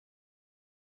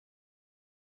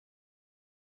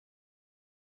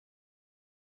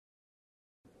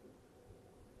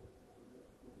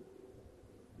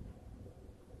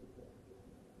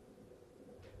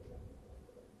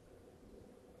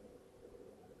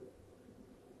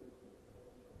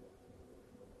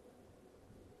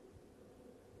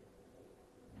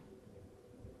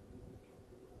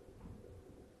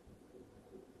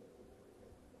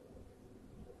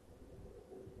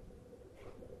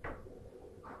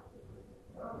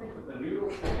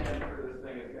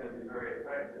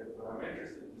but I'm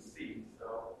interested to see.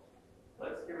 So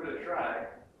let's give it a try.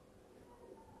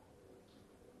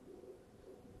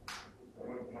 I'm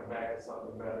going to come back to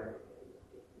something better.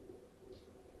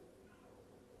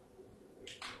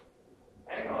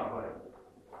 Hang on, buddy.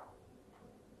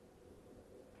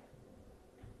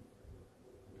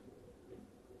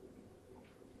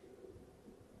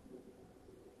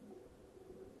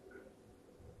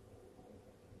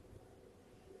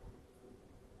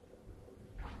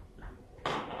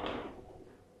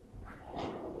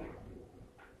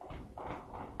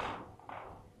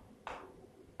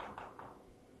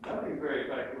 Nothing very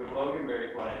effective with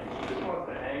Loganberry playing. He just wants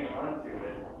to hang on to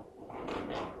it.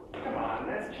 Come on,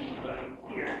 that's cheating,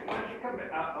 buddy. Here, why don't you come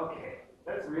back? Okay,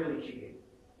 that's really cheating.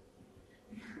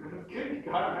 Good, you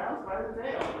got a mouse by the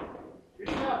tail. Good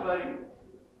job, buddy.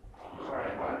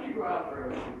 Alright, why don't you go out for a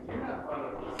minute? You're not fun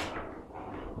with this stuff.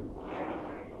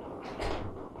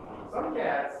 Some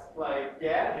cats, like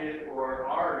Gadget or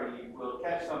Ari, will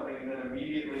catch something and then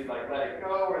immediately like let it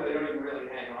go, or they don't even really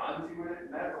hang on to it,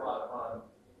 and that's a lot of fun.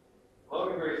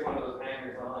 Loganberry is one of those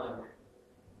hangers on.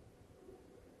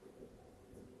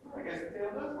 I guess the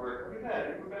tail does work. Look at that.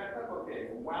 It went back up okay.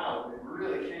 Wow, it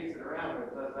really shakes it around when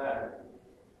it does that.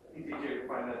 I think DJ would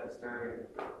find that disturbing.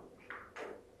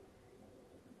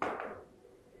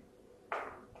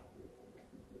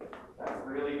 That's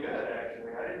really good,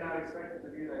 actually. I did not expect it to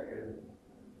be that good.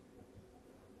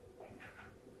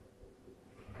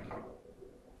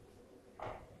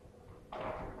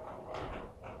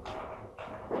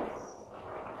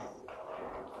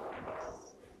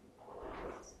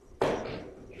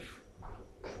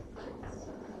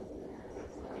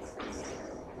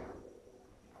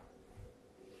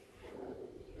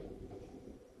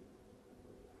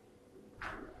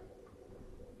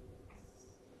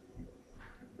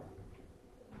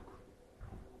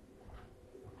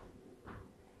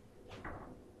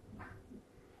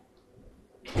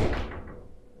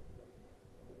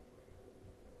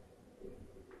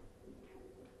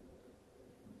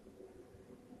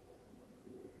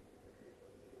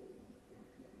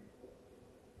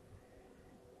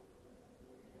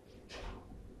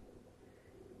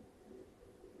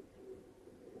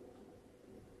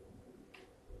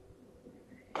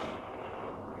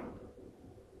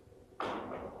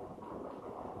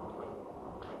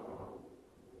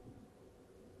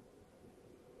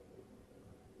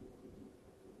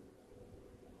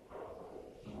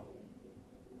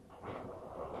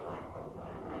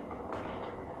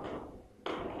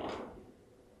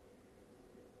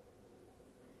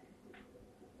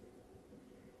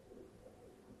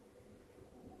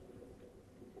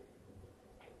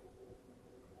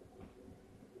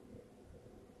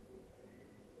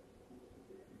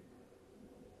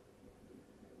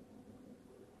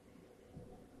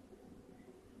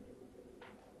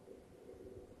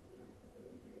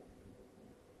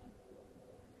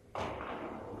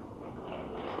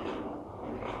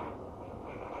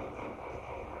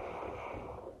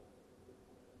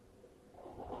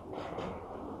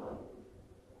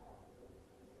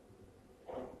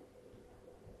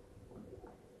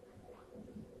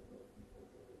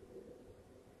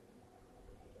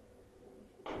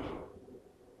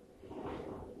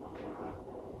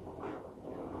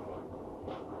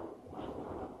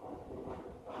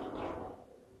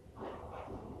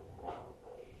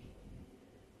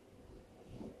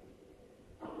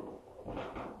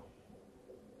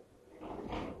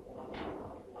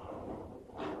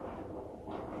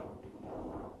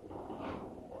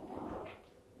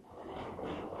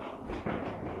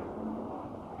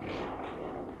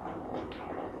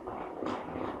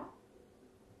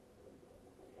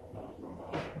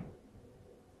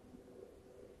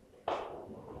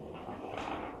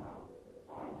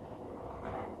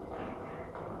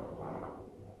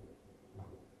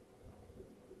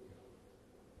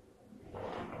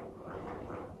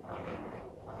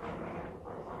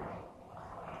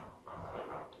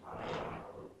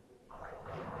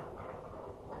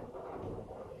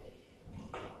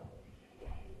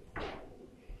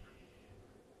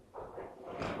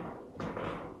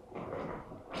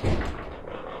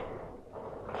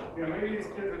 You know, maybe these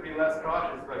kids would be less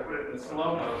cautious if I put it in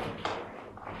slow mode.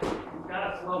 It's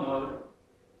got a slow mode.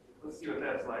 Let's see what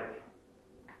that's like.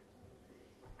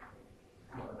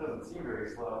 Well, it doesn't seem very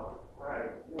slow. All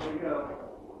right, here we go.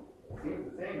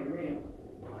 Seems the same to me.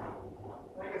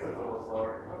 I guess it's a little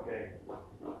slower. Okay.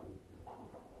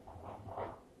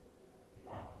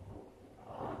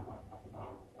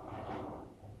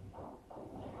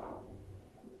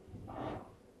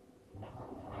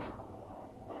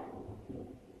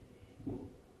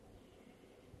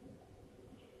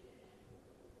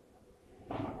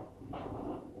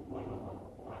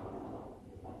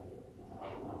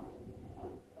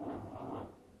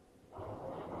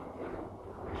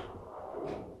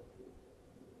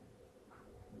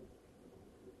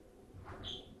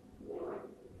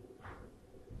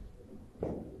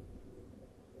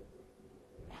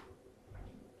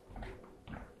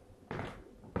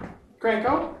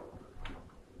 Cranko?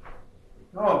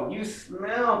 Oh, you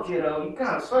smell, kiddo. You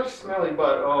got such smelly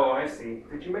butt. Oh, I see.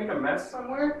 Did you make a mess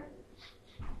somewhere?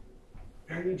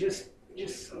 Or are you just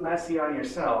messy on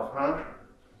yourself, huh?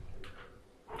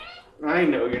 I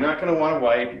know, you're not going to want to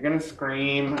wipe. You're going to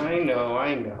scream. I know.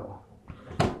 I don't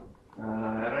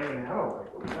even have a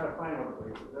wipe. We got to find one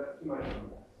place. That's too much of a mess.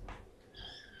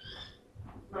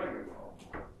 It's not your fault.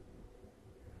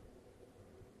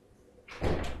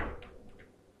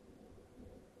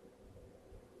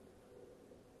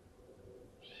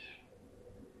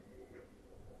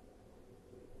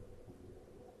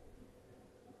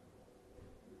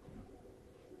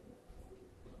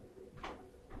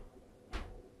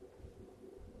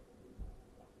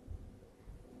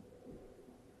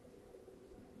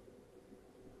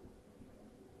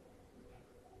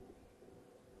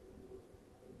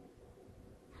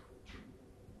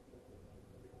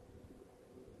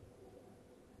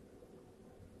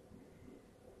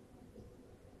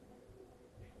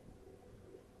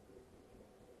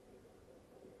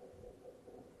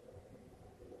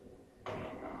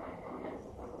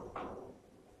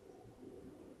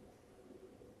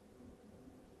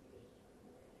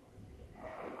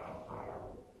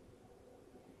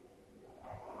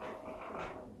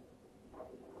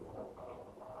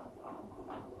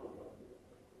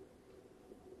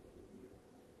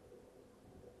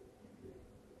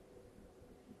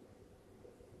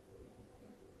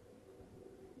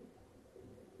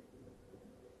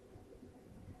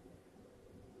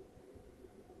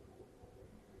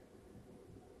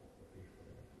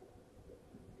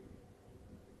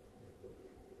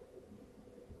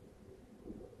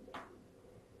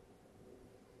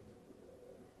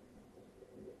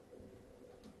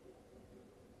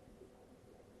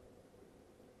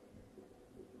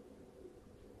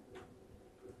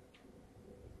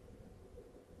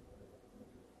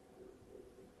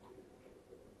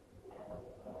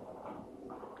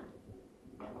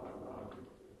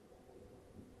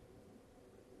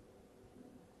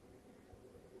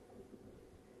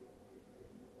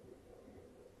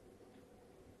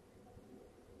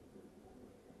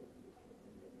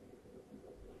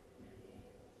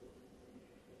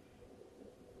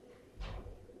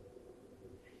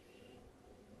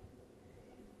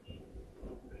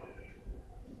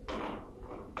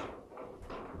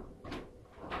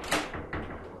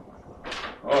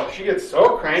 Oh, she gets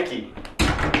so cranky.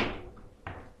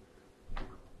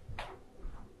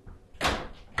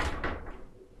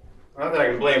 Not that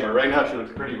I can blame her. Right now she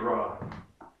looks pretty raw.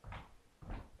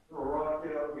 Oh, raw,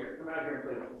 get over here. Come out here and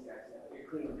play with these guys now. You're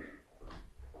clean.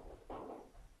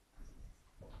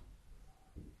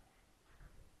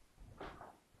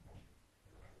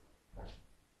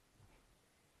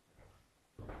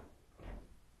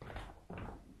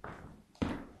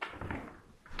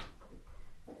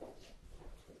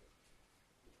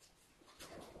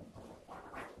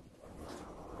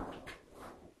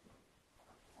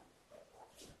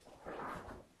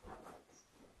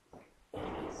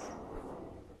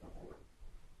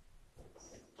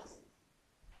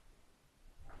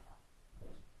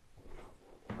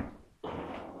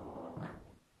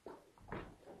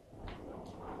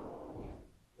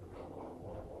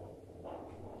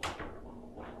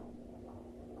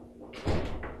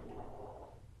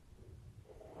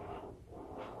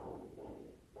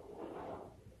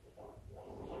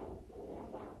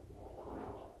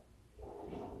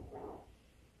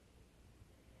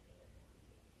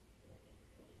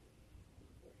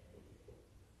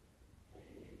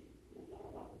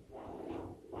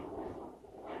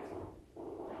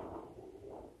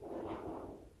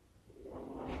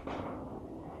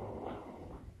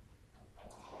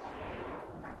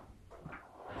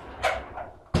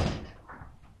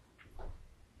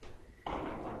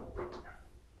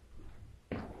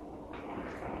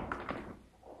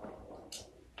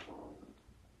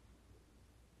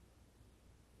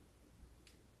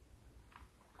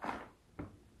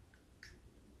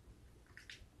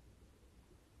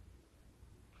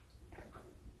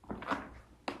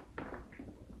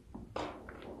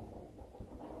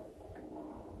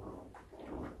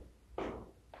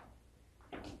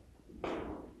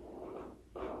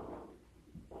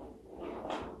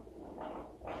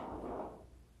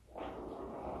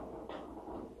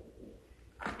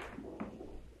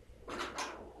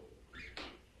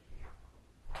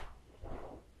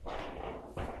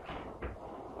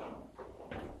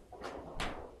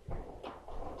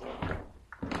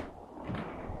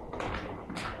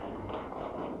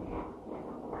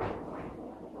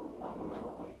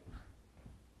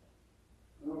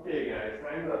 Okay, guys,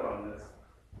 time's up on this.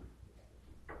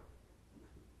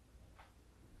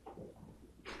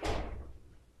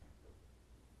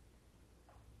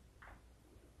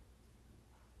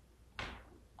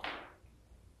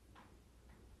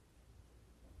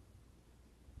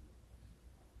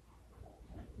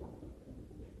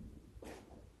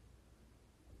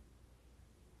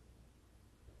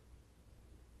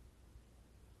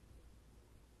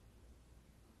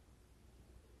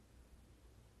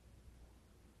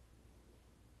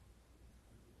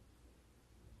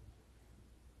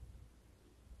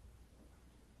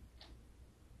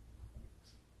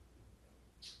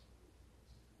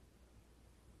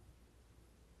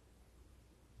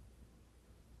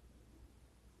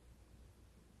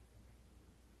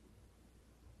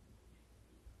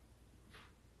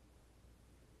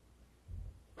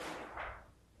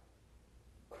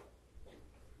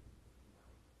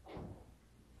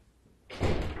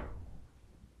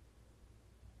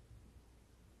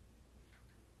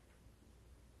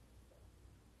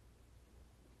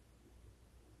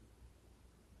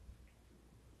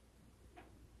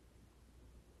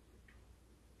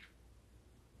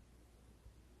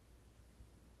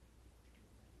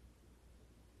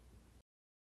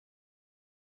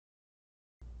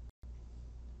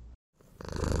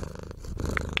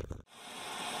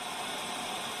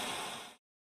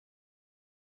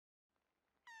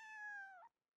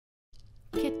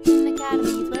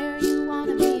 Academy's where you want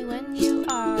to be when you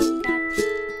are a cat.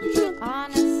 On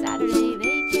a Saturday,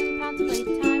 they can pounce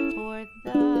playtime for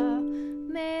the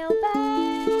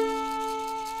mailbag.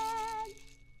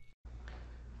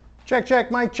 Check,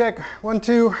 check, mic check. 1,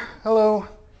 2. Hello.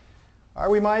 Are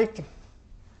we mic'd?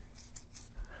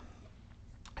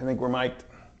 I think we're mic'd.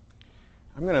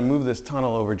 I'm going to move this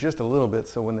tunnel over just a little bit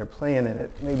so when they're playing in it,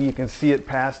 maybe you can see it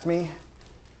past me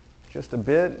just a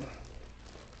bit.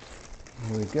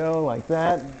 Here we go, like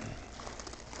that.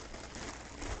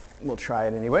 We'll try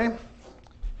it anyway.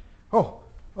 Oh,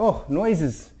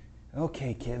 noises.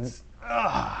 Okay, kids.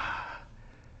 Hi.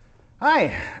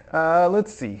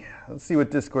 Let's see. Let's see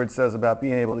what Discord says about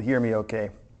being able to hear me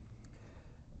okay.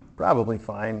 Probably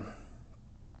fine.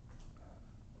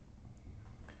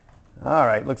 All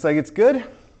right, looks like it's good.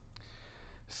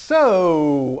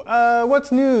 So,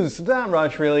 what's news? Not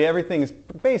much, really. Everything's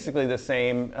basically the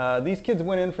same. These kids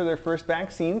went in for their first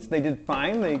vaccines. They did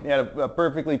fine. They had a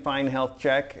perfectly fine health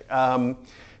check.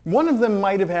 One of them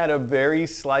might have had a very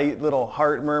slight little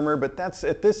heart murmur, but that's,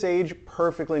 at this age,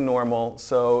 perfectly normal,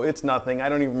 so it's nothing. I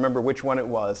don't even remember which one it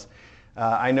was.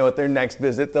 I know at their next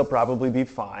visit, they'll probably be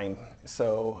fine,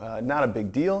 so not a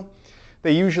big deal.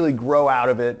 They usually grow out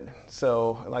of it,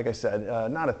 so like I said,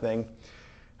 not a thing.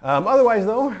 Otherwise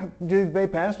though, they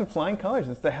passed with flying colors.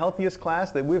 It's the healthiest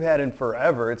class that we've had in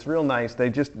forever. It's real nice. They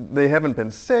haven't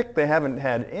been sick, they haven't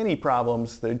had any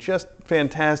problems. They're just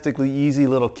fantastically easy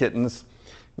little kittens,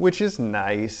 which is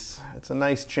nice. It's a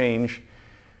nice change.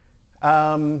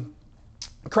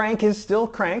 Crank is still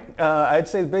Crank. I'd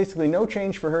say basically no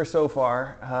change for her so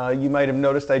far. You might have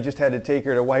noticed I just had to take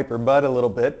her to wipe her butt a little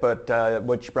bit, but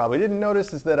what you probably didn't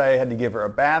notice is that I had to give her a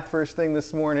bath first thing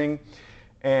this morning,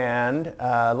 and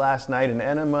last night an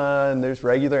enema, and there's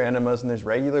regular enemas and there's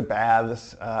regular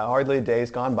baths. Hardly a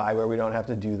day's gone by where we don't have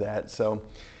to do that. So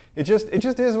it just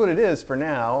is what it is for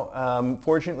now.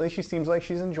 Fortunately, she seems like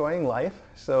she's enjoying life,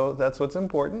 so that's what's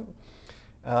important.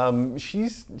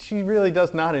 She really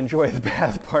does not enjoy the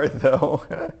bath part though.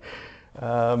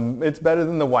 It's better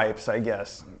than the wipes, I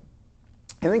guess.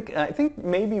 I think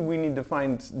maybe we need to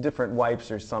find different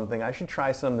wipes or something. I should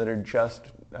try some that are just,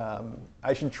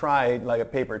 I should try like a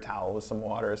paper towel with some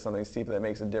water or something, see if that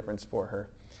makes a difference for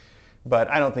her. But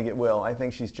I don't think it will. I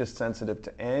think she's just sensitive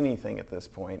to anything at this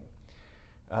point.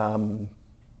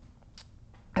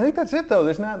 I think that's it though.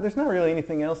 There's not really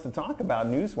anything else to talk about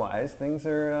news-wise. Things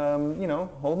are, you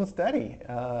know, holding steady.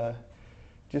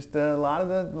 Just a lot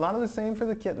of the same for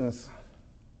the kittens.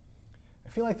 I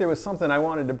feel like there was something I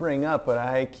wanted to bring up, but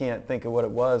I can't think of what it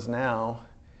was now.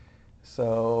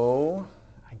 So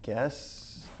I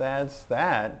guess that's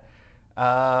that.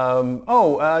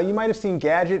 You might have seen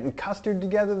Gadget and Custard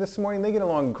together this morning. They get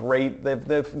along great.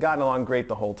 They've gotten along great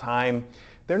the whole time.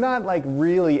 They're not like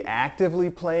really actively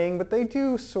playing, but they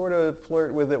do sort of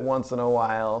flirt with it once in a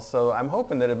while. So I'm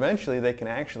hoping that eventually they can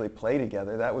actually play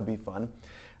together. That would be fun.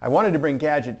 I wanted to bring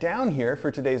Gadget down here for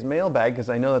today's mailbag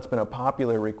because I know that's been a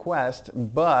popular request,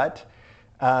 but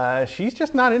she's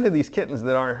just not into these kittens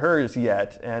that aren't hers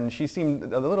yet, and she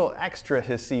seemed a little extra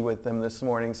hissy with them this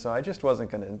morning, so I just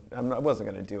wasn't gonna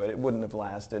do it. It wouldn't have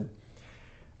lasted.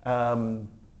 I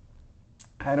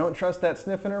don't trust that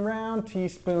sniffing around,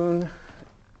 Teaspoon.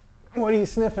 What are you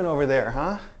sniffing over there,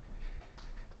 huh?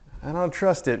 I don't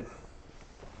trust it.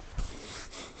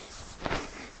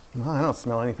 Well, I don't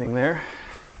smell anything there.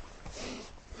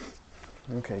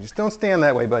 Okay, just don't stand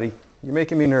that way, buddy. You're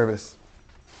making me nervous.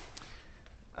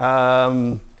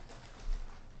 I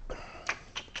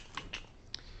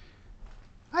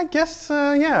guess,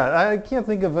 yeah, I can't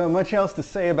think of much else to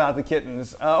say about the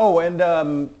kittens.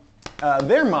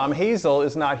 Their mom, Hazel,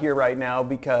 is not here right now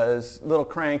because little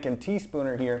Crank and Teaspoon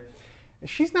are here.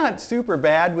 She's not super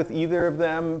bad with either of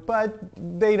them, but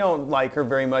they don't like her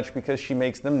very much because she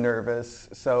makes them nervous.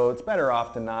 So it's better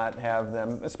off to not have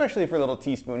them, especially for little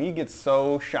Teaspoon. He gets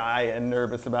so shy and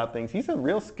nervous about things. He's a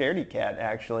real scaredy cat,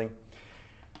 actually.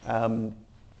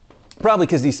 Probably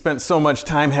because he spent so much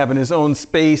time having his own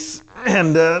space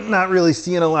and not really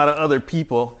seeing a lot of other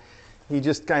people. He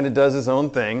just kind of does his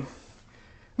own thing.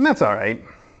 And that's all right.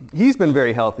 He's been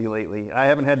very healthy lately. I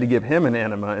haven't had to give him an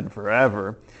enema in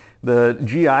forever. The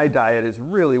GI diet is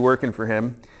really working for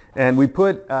him. And we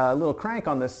put little Crank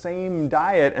on the same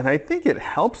diet, and I think it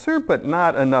helps her, but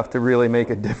not enough to really make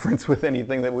a difference with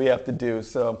anything that we have to do.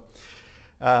 So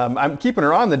I'm keeping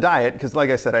her on the diet because,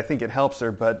 like I said, I think it helps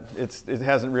her, but it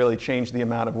hasn't really changed the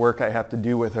amount of work I have to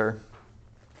do with her.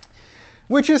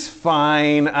 Which is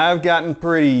fine. I've gotten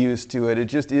pretty used to it. It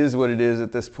just is what it is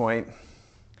at this point.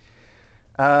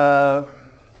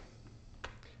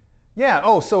 Yeah,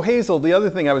 oh, so Hazel, the other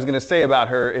thing I was going to say about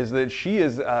her is that she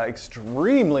is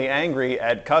extremely angry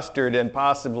at Custard and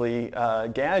possibly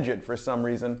Gadget for some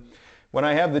reason. When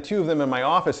I have the two of them in my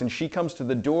office and she comes to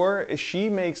the door, she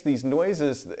makes these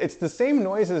noises. It's the same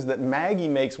noises that Maggie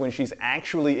makes when she's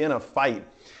actually in a fight,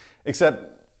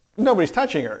 except nobody's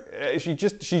touching her. She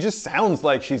just sounds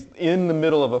like she's in the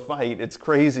middle of a fight. It's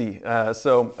crazy.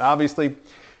 So obviously,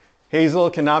 Hazel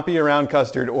cannot be around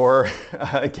Custard or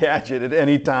Gadget at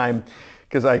any time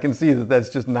because I can see that that's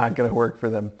just not going to work for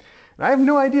them. And I have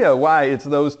no idea why it's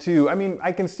those two. I mean,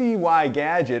 I can see why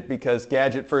Gadget, because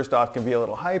Gadget first off can be a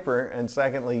little hyper, and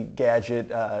secondly, Gadget,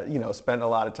 spent a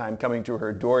lot of time coming to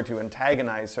her door to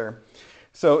antagonize her.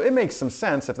 So it makes some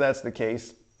sense if that's the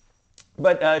case.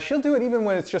 But she'll do it even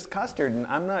when it's just Custard, and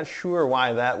I'm not sure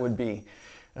why that would be.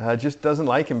 Just doesn't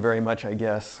like him very much, I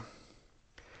guess.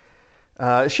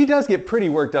 She does get pretty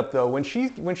worked up though. When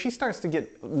she starts to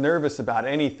get nervous about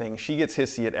anything, she gets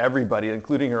hissy at everybody,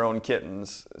 including her own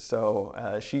kittens. So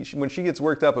when she gets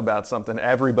worked up about something,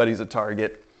 everybody's a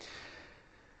target.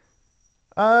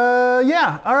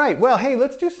 Yeah, all right. Well, hey,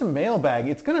 let's do some mailbag.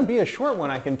 It's going to be a short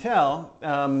one, I can tell.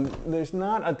 There's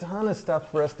not a ton of stuff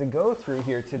for us to go through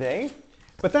here today.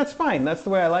 But that's fine. That's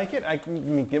the way I like it. I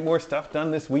can get more stuff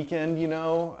done this weekend, you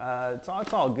know.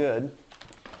 It's all good.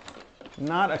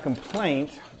 Not a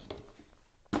complaint.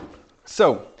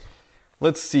 So,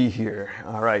 let's see here.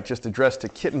 All right, just addressed to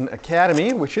Kitten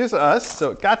Academy, which is us,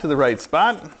 so it got to the right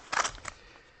spot.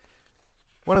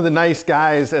 One of the nice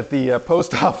guys at the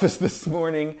post office this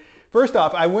morning. First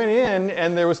off, I went in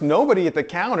and there was nobody at the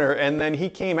counter, and then he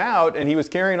came out and he was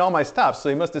carrying all my stuff, so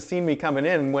he must have seen me coming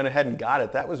in and went ahead and got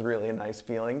it. That was really a nice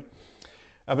feeling.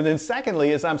 But then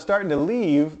secondly, as I'm starting to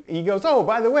leave, he goes, oh,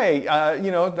 by the way,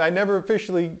 I never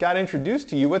officially got introduced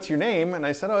to you. What's your name? And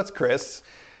I said, oh, it's Chris.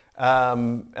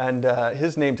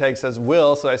 His name tag says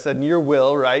Will, so I said, you're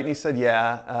Will, right? And he said,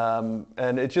 yeah.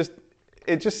 And it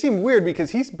just seemed weird because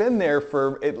he's been there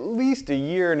for at least a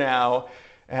year now.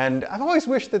 And I've always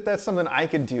wished that that's something I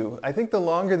could do. I think the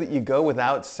longer that you go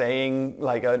without saying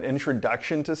like an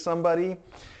introduction to somebody,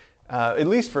 at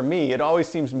least for me, it always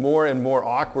seems more and more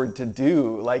awkward to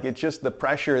do. Like it's just the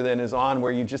pressure then is on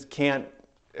where you just can't,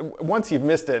 once you've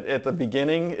missed it at the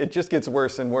beginning, it just gets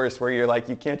worse and worse where you're like,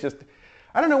 you can't just,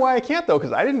 I don't know why I can't though,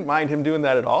 because I didn't mind him doing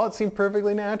that at all. It seemed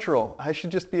perfectly natural. I should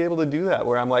just be able to do that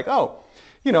where I'm like, oh,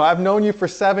 I've known you for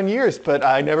 7 years, but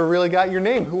I never really got your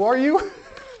name. Who are you?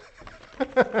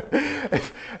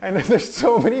 And there's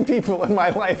so many people in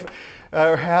my life.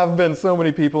 There have been so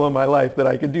many people in my life that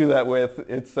I could do that with.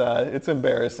 It's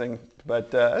embarrassing,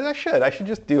 but I should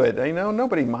just do it.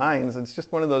 Nobody minds. It's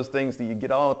just one of those things that you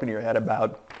get all up in your head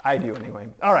about. I do anyway.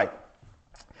 All right,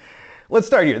 let's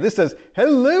start here. This says,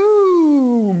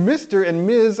 hello, Mr. and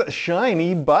Ms.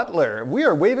 Shiny Butler. We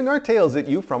are waving our tails at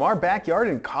you from our backyard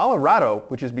in Colorado,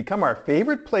 which has become our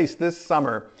favorite place this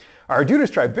summer. Our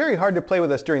dudes try very hard to play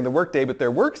with us during the workday, but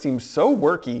their work seems so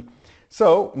worky.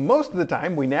 So, most of the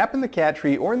time, we nap in the cat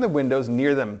tree or in the windows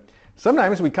near them.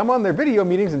 Sometimes we come on their video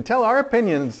meetings and tell our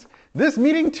opinions. This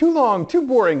meeting too long, too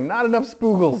boring, not enough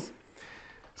spoogles.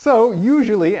 So,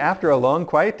 usually, after a long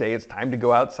quiet day, it's time to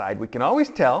go outside. We can always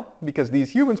tell, because these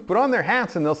humans put on their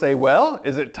hats and they'll say, well,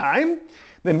 is it time?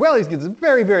 Then Wellies gets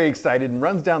very, very excited and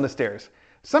runs down the stairs.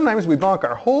 Sometimes we bonk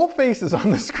our whole faces on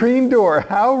the screen door.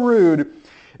 How rude.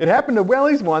 It happened to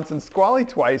Wellies once and Squally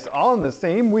twice, all in the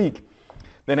same week.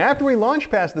 Then after we launch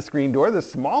past the screen door, the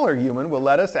smaller human will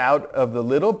let us out of the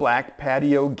little black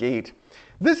patio gate.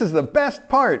 This is the best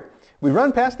part. We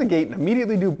run past the gate and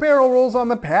immediately do barrel rolls on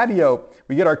the patio.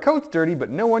 We get our coats dirty, but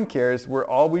no one cares. We're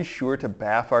always sure to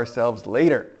bath ourselves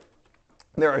later.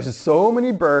 There are so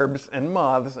many burbs and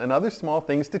moths and other small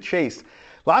things to chase.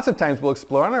 Lots of times we'll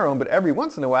explore on our own, but every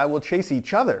once in a while we'll chase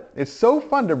each other. It's so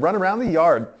fun to run around the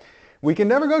yard. We can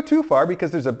never go too far because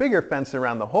there's a bigger fence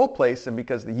around the whole place and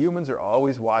because the humans are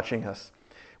always watching us.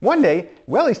 One day,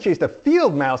 Wellies chased a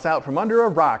field mouse out from under a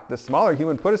rock. The smaller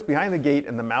human put us behind the gate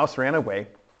and the mouse ran away.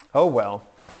 Oh well.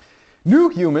 New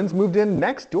humans moved in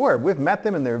next door. We've met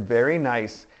them and they're very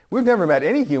nice. We've never met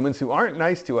any humans who aren't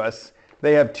nice to us.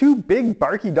 They have 2 big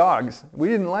barky dogs. We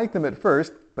didn't like them at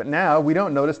first, but now we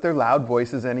don't notice their loud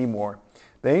voices anymore.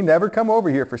 They never come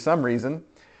over here for some reason.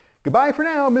 Goodbye for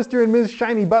now, Mr. and Ms.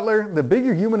 Shiny Butler. The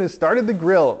bigger human has started the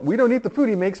grill. We don't eat the food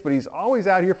he makes, but he's always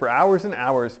out here for hours and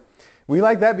hours. We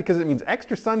like that because it means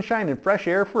extra sunshine and fresh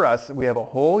air for us. We have a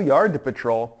whole yard to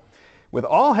patrol. With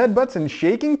all headbutts and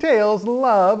shaking tails,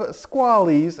 love,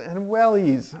 Squallies, and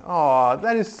Wellies. Aw,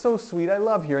 that is so sweet. I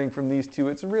love hearing from these two.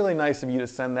 It's really nice of you to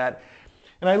send that.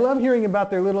 And I love hearing about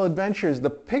their little adventures. The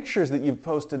pictures that you've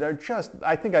posted are just,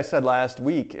 I think I said last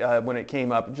week when it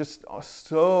came up, just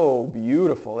so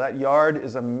beautiful. That yard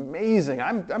is amazing.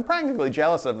 I'm practically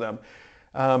jealous of them.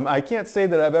 I can't say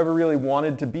that I've ever really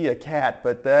wanted to be a cat,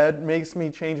 but that makes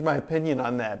me change my opinion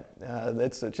on that.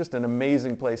 It's just an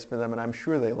amazing place for them, and I'm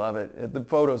sure they love it. The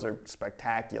photos are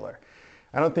spectacular.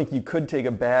 I don't think you could take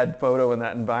a bad photo in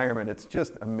that environment. It's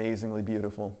just amazingly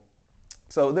beautiful.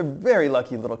 So they're very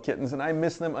lucky little kittens, and I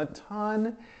miss them a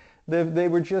ton. They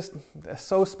were just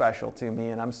so special to me,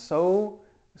 and I'm so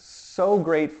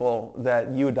grateful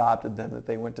that you adopted them, that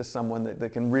they went to someone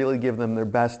that can really give them their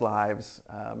best lives.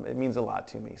 It means a lot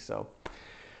to me. So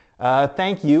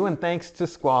thank you, and thanks to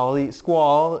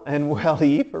Squall and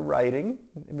Welly for writing.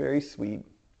 Very sweet.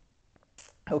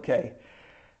 Okay.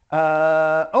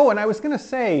 Oh, and I was going to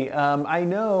say, I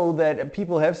know that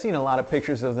people have seen a lot of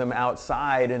pictures of them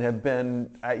outside and have been,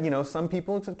 some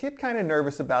people get kind of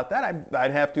nervous about that.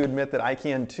 I'd have to admit that I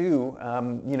can too.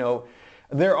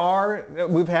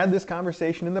 We've had this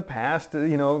conversation in the past, I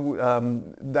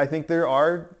think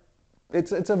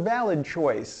it's a valid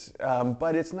choice,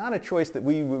 but it's not a choice that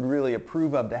we would really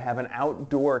approve of, to have an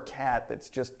outdoor cat that's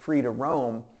just free to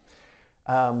roam.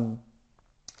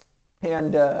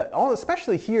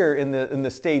 Especially here in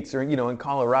the States, or in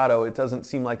Colorado, it doesn't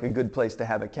seem like a good place to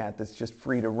have a cat that's just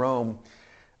free to roam.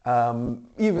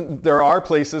 Even there are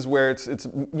places where it's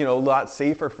a lot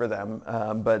safer for them,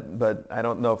 but I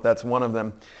don't know if that's one of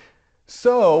them.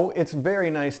 So it's very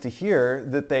nice to hear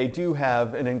that they do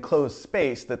have an enclosed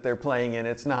space that they're playing in.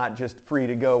 It's not just free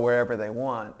to go wherever they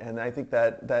want, and I think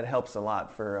that helps a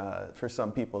lot for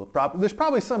some people. There's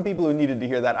probably some people who needed to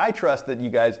hear that. I trust that you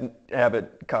guys have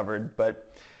it covered,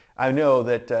 but I know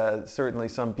that certainly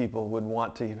some people would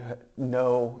want to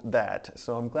know that.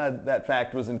 So I'm glad that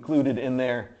fact was included in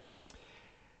there.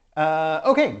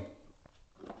 Okay.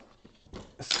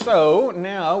 So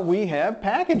now we have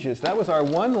packages. That was our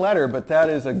one letter, but that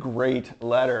is a great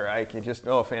letter. I can just,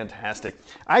 fantastic.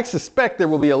 I suspect there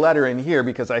will be a letter in here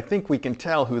because I think we can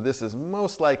tell who this is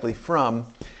most likely from.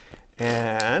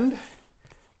 And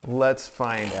let's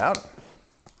find out.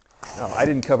 Oh, I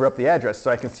didn't cover up the address,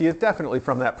 so I can see it's definitely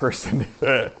from that person.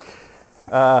 The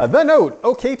note,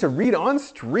 okay to read on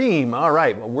stream. All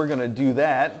right, well, we're going to do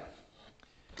that.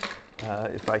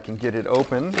 If I can get it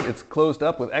open. It's closed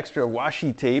up with extra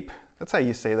washi tape. That's how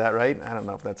you say that, right? I don't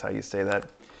know if that's how you say that.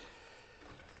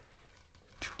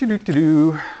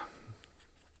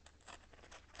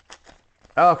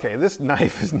 Okay, this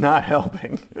knife is not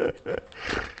helping.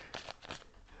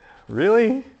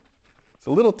 Really? It's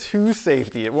a little too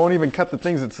safety. It won't even cut the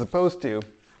things it's supposed to.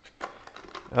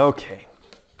 Okay.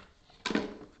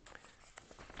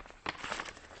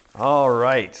 All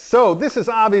right, so this is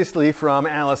obviously from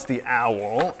Alice the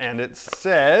Owl, and it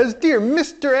says, Dear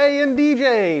Mr. A and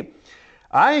DJ,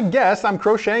 I guess I'm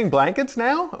crocheting blankets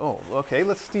now? Oh, okay,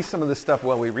 let's see some of this stuff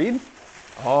while we read.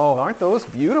 Oh, aren't those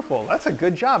beautiful? That's a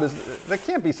good job. That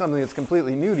can't be something that's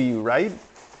completely new to you, right?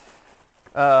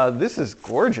 This is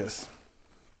gorgeous.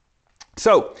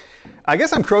 So, I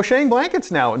guess I'm crocheting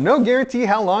blankets now. No guarantee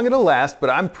how long it'll last, but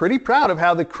I'm pretty proud of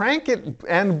how the cranket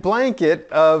and blanket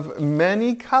of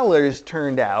many colors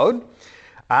turned out.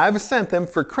 I've sent them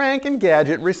for Crank and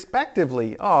Gadget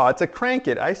respectively. Oh, it's a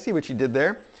cranket. I see what you did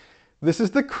there. This is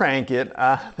the cranket.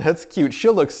 That's cute.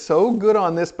 She'll look so good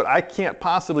on this, but I can't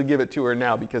possibly give it to her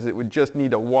now because it would just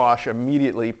need to wash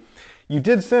immediately. You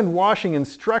did send washing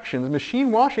instructions,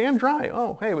 machine wash and dry.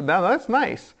 Oh, hey, now that's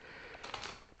nice.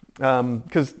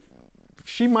 Because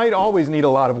she might always need a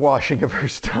lot of washing of her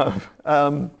stuff.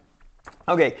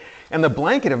 Okay, and the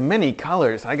blanket of many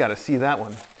colors. I got to see that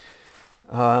one.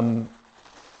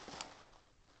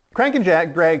 Crank and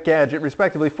Gadget,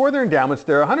 respectively, for their endowments,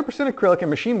 they're 100% acrylic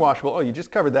and machine washable. Oh, you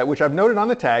just covered that, which I've noted on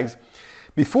the tags.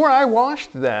 Before I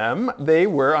washed them, they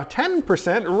were a 10%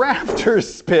 raptor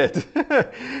spit.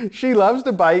 She loves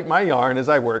to bite my yarn as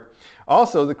I work.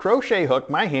 Also, the crochet hook,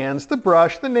 my hands, the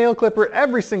brush, the nail clipper,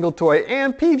 every single toy,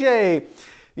 and PJ.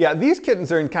 Yeah, these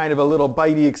kittens are in kind of a little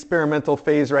bitey experimental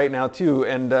phase right now too,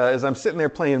 and as I'm sitting there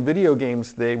playing video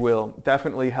games, they will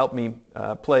definitely help me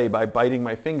play by biting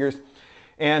my fingers.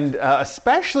 And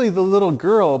especially the little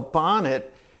girl,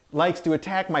 Bonnet, likes to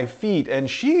attack my feet, and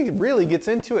she really gets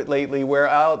into it lately where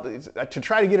to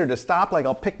try to get her to stop, like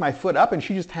I'll pick my foot up and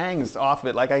she just hangs off of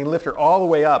it. Like I can lift her all the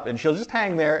way up and she'll just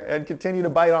hang there and continue to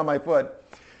bite on my foot.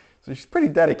 So she's pretty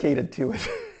dedicated to it.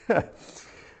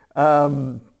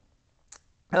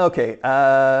 Okay.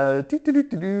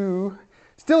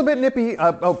 Still a bit nippy.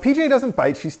 PJ doesn't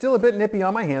bite. She's still a bit nippy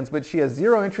on my hands, but she has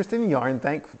zero interest in yarn,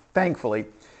 thankfully.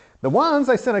 The ones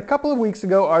I sent a couple of weeks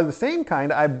ago are the same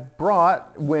kind I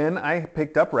brought when I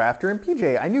picked up Rafter and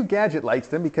PJ. I knew Gadget likes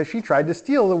them because she tried to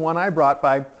steal the one I brought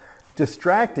by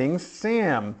distracting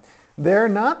Sam. They're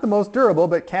not the most durable,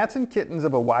 but cats and kittens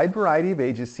of a wide variety of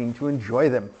ages seem to enjoy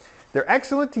them. They're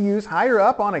excellent to use higher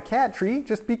up on a cat tree.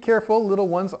 Just be careful, little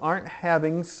ones aren't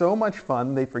having so much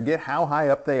fun they forget how high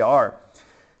up they are.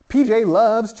 PJ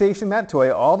loves chasing that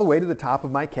toy all the way to the top of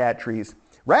my cat trees.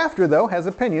 Rafter, though, has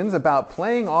opinions about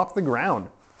playing off the ground.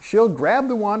 She'll grab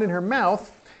the wand in her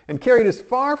mouth and carry it as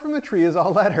far from the tree as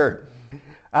I'll let her.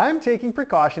 I'm taking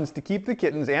precautions to keep the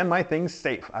kittens and my things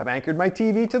safe. I've anchored my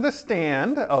TV to the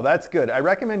stand. Oh, that's good. I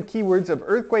recommend keywords of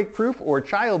earthquake-proof or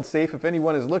child-safe if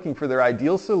anyone is looking for their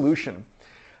ideal solution.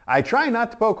 I try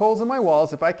not to poke holes in my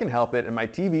walls if I can help it, and my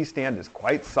TV stand is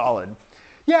quite solid.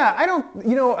 Yeah, I don't,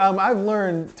 I've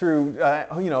learned through,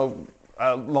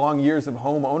 long years of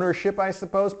home ownership, I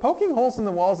suppose, poking holes in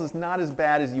the walls is not as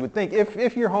bad as you would think.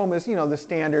 If your home is, the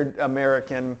standard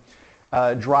American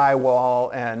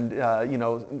drywall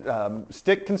and,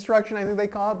 stick construction, I think they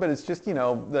call it, but it's just,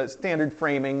 the standard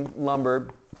framing lumber.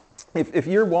 If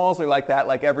your walls are like that,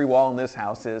 like every wall in this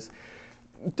house is,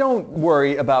 don't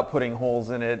worry about putting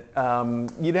holes in it.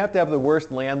 You'd have to have the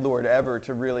worst landlord ever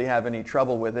to really have any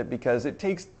trouble with it because it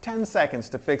takes 10 seconds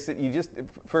to fix it.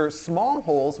 For small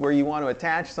holes where you want to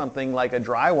attach something like a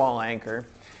drywall anchor,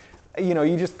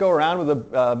 you just go around with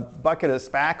a bucket of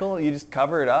spackle, you just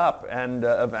cover it up and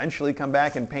eventually come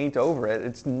back and paint over it.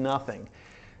 It's nothing.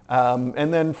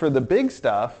 And then for the big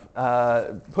stuff,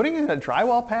 putting in a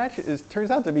drywall patch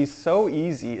turns out to be so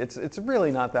easy. It's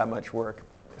really not that much work.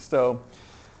 So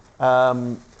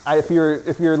if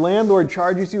your landlord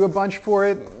charges you a bunch for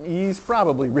it, he's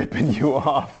probably ripping you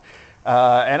off.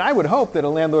 And I would hope that a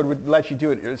landlord would let you do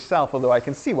it yourself, although I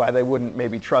can see why they wouldn't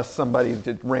maybe trust somebody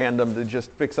random to just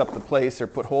fix up the place or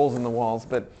put holes in the walls.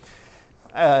 But,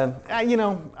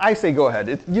 I say go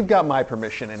ahead. You've got my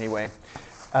permission anyway.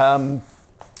 To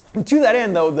that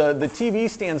end, though, the TV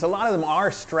stands, a lot of them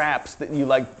are straps that you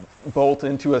bolt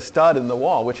into a stud in the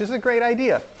wall, which is a great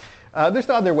idea. There's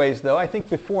other ways, though. I think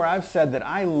before I've said that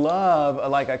I love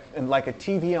like a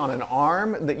TV on an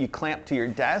arm that you clamp to your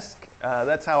desk.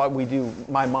 That's how we do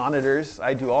my monitors.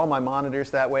 I do all my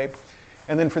monitors that way.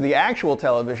 And then for the actual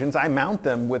televisions, I mount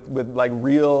them with like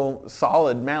real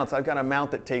solid mounts. I've got a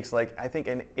mount that takes I think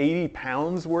an 80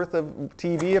 pounds worth of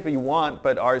TV if you want,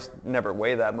 but ours never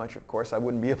weigh that much, of course. I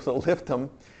wouldn't be able to lift them.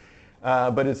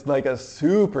 But it's like a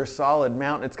super solid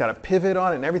mount. It's got a pivot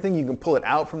on it and everything. You can pull it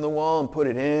out from the wall and put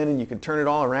it in, and you can turn it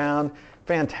all around.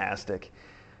 Fantastic.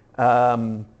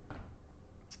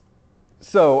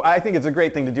 So I think it's a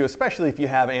great thing to do, especially if you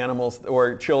have animals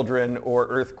or children or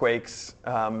earthquakes,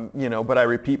 but I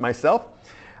repeat myself.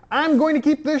 I'm going to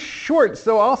keep this short,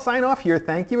 so I'll sign off here.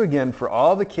 Thank you again for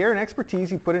all the care and expertise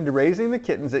you put into raising the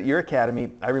kittens at your academy.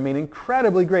 I remain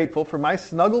incredibly grateful for my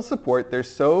snuggle support. They're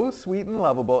so sweet and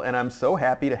lovable, and I'm so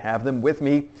happy to have them with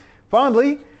me.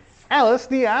 Fondly, Alice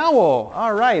the Owl.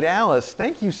 All right, Alice,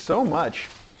 thank you so much.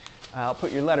 I'll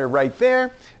put your letter right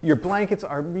there. Your blankets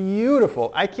are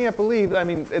beautiful. I can't believe,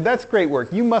 that's great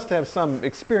work. You must have some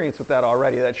experience with that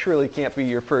already. That surely can't be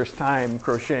your first time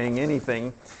crocheting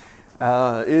anything.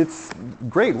 It's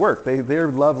great work.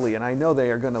 They're lovely, and I know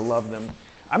they are going to love them.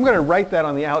 I'm going to write that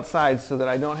on the outside so that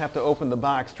I don't have to open the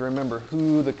box to remember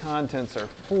who the contents are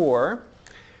for.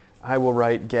 I will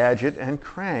write Gadget and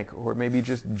Crank, or maybe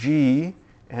just G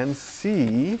and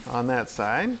C on that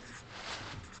side.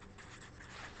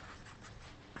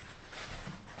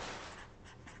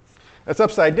 That's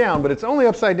upside down, but it's only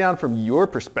upside down from your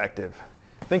perspective.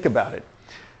 Think about it.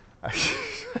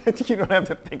 You don't have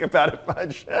to think about it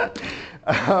much.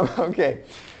 Okay,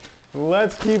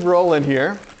 let's keep rolling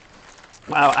here.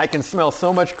 Wow, I can smell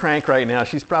so much Crank right now.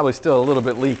 She's probably still a little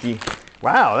bit leaky.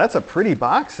 Wow, that's a pretty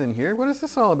box in here. What is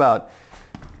this all about?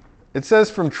 It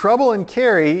says from Trouble and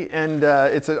Carry, and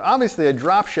it's obviously a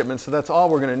drop shipment, so that's all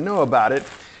we're going to know about it.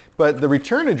 But the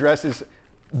return address is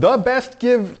the best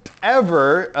gift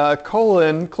ever,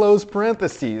 close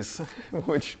parentheses,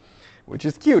 which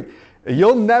is cute.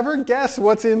 You'll never guess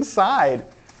what's inside.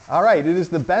 All right, it is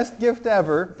the best gift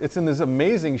ever. It's in this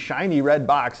amazing shiny red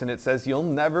box, and it says you'll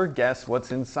never guess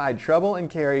what's inside. Trouble and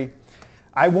Carry.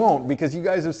 I won't, because you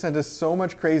guys have sent us so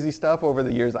much crazy stuff over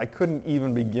the years, I couldn't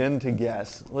even begin to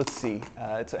guess. Let's see.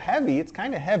 It's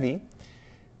kind of heavy.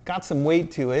 Got some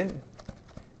weight to it.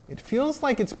 It feels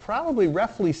like it's probably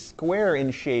roughly square in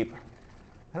shape.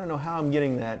 I don't know how I'm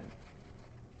getting that.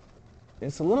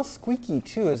 It's a little squeaky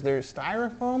too. Is there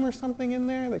styrofoam or something in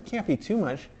there? That can't be too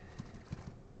much.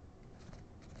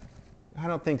 I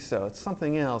don't think so. It's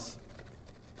something else.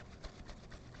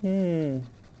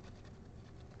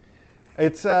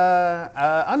 It's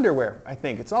underwear, I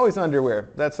think. It's always underwear.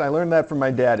 I learned that from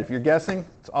my dad. If you're guessing,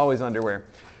 it's always underwear.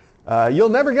 You'll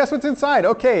never guess what's inside.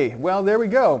 Okay, well, there we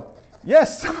go.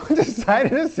 Yes, someone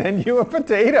decided to send you a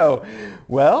potato.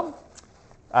 Well,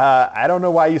 I don't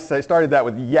know why you started that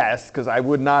with yes, because I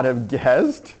would not have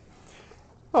guessed.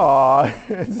 Aw,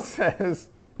 it says,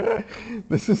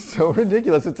 this is so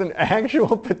ridiculous. It's an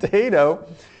actual potato.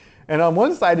 And on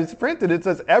one side it's printed, it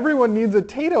says, everyone needs a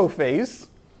potato face.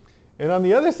 And on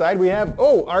the other side we have,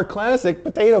 oh, our classic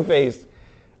potato face.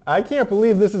 I can't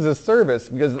believe this is a service,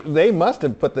 because they must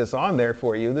have put this on there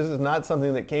for you. This is not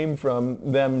something that came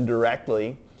from them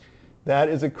directly. That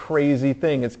is a crazy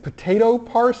thing. It's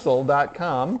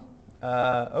potatoparcel.com.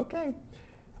 Okay,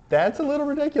 that's a little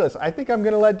ridiculous. I think I'm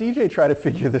going to let DJ try to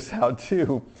figure this out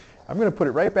too. I'm going to put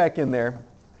it right back in there.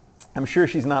 I'm sure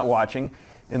she's not watching.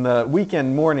 In the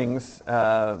weekend mornings,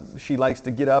 she likes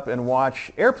to get up and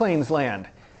watch airplanes land.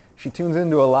 She tunes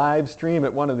into a live stream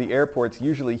at one of the airports,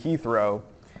 usually Heathrow,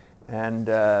 and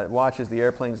watches the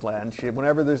airplanes land.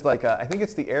 Whenever there's like I think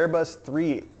it's the Airbus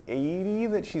 380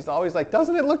 that she's always like,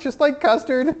 doesn't it look just like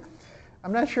custard?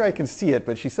 I'm not sure I can see it,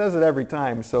 but she says it every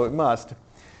time, so it must.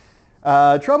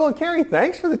 Trouble and Carrie,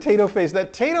 thanks for the potato face.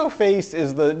 That potato face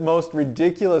is the most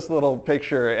ridiculous little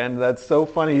picture, and that's so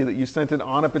funny that you sent it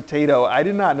on a potato. I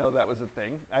did not know that was a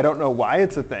thing. I don't know why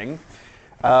it's a thing,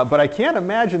 but I can't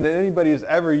imagine that anybody has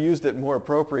ever used it more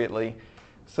appropriately.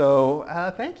 So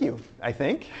thank you, I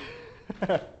think.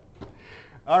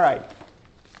 All right,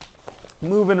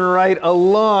 moving right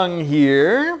along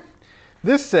here.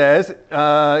 This says,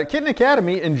 Kitten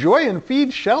Academy, enjoy and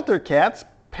feed shelter cats.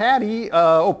 Patty,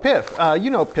 Piff, you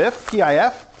know Piff,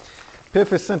 P-I-F. Piff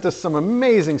has sent us some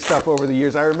amazing stuff over the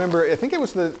years. I remember, I think it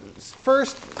was the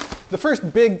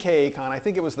first big KA-Con, I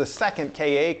think it was the second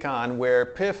KA-Con, where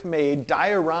Piff made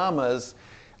dioramas,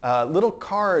 little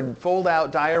card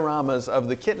fold-out dioramas of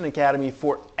the Kitten Academy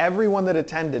for everyone that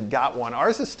attended, got one.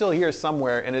 Ours is still here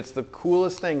somewhere, and it's the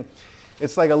coolest thing.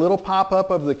 It's like a little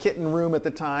pop-up of the kitten room at the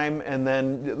time, and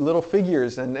then little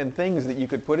figures and things that you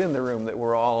could put in the room that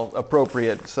were all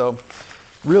appropriate. So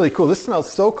really cool. This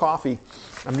smells so coffee.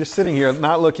 I'm just sitting here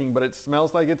not looking, but it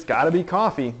smells like it's got to be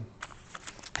coffee.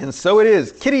 And so it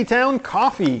is. Kittytown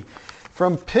Coffee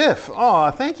from Piff. Aw,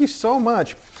 thank you so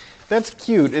much. That's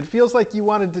cute. It feels like you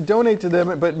wanted to donate to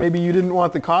them, but maybe you didn't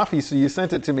want the coffee, so you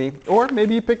sent it to me. Or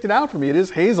maybe you picked it out for me. It is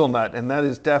hazelnut, and that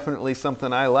is definitely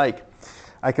something I like.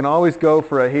 I can always go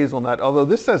for a hazelnut, although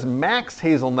this says Max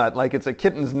Hazelnut, like it's a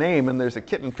kitten's name and there's a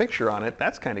kitten picture on it.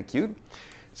 That's kind of cute.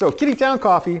 So Kittytown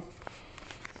Coffee,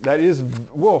 that is,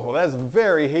 whoa, that's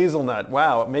very hazelnut.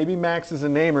 Wow, maybe Max is a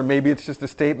name, or maybe it's just a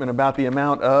statement about the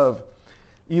amount of.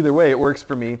 Either way, it works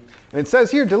for me. And it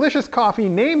says here, delicious coffee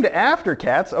named after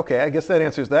cats. Okay, I guess that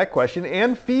answers that question.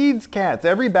 And feeds cats.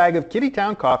 Every bag of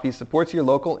Kittytown Coffee supports your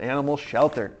local animal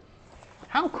shelter.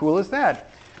 How cool is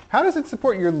that? How does it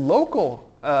support your local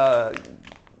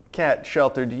cat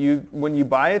shelter? When you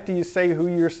buy it, do you say who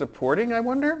you're supporting, I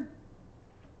wonder?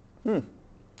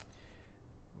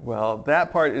 Well,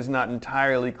 that part is not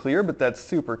entirely clear, but that's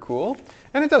super cool.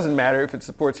 And it doesn't matter if it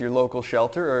supports your local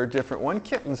shelter or a different one.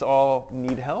 Kittens all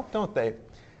need help, don't they?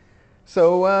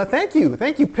 So thank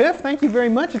you, Piff. Thank you very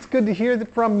much. It's good to hear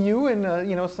from you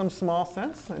in some small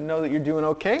sense and know that you're doing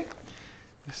okay.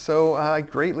 So I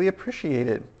greatly appreciate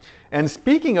it. And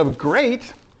speaking of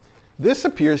great, this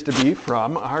appears to be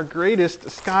from our greatest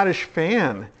Scottish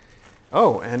fan.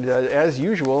 Oh, and as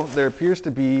usual, there appears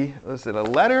to be, is it a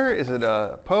letter? Is it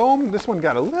a poem? This one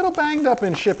got a little banged up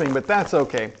in shipping, but that's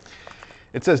okay.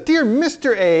 It says, Dear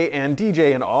Mr. A and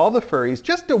DJ and all the furries,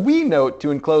 just a wee note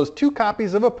to enclose 2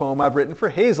 copies of a poem I've written for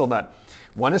Hazelnut.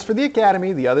 One is for the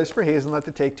Academy, the other is for Hazelnut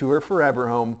to take to her forever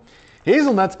home.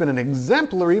 Hazelnut's been an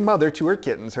exemplary mother to her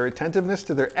kittens. Her attentiveness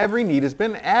to their every need has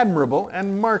been admirable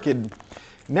and marked.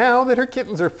 Now that her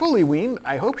kittens are fully weaned,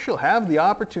 I hope she'll have the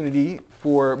opportunity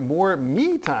for more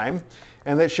me time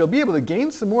and that she'll be able to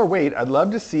gain some more weight. I'd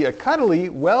love to see a cuddly,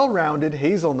 well-rounded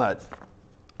Hazelnut.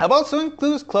 I've also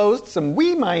enclosed some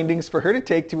wee mindings for her to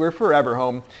take to her forever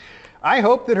home. I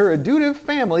hope that her adorative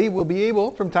family will be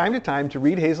able from time to time to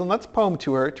read Hazelnut's poem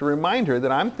to her to remind her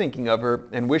that I'm thinking of her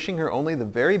and wishing her only the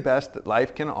very best that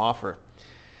life can offer.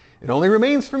 It only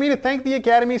remains for me to thank the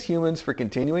Academy's humans for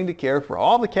continuing to care for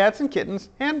all the cats and kittens,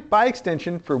 and by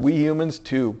extension for we humans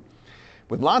too.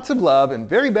 With lots of love and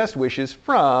very best wishes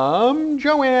from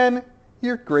Joanne,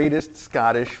 your greatest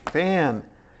Scottish fan.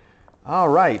 All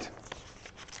right.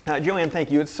 Joanne,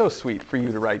 thank you. It's so sweet for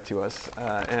you to write to us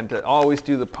and to always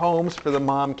do the poems for the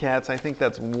mom cats. I think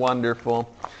that's wonderful.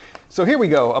 So here we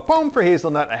go. A poem for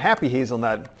Hazelnut, a happy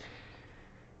Hazelnut.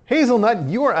 Hazelnut,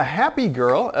 you are a happy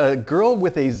girl, a girl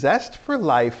with a zest for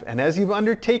life, and as you've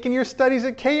undertaken your studies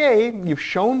at KA, you've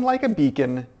shone like a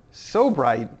beacon, so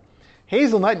bright.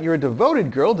 Hazelnut, you're a devoted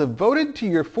girl, devoted to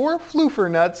your 4 floofer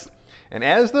nuts, and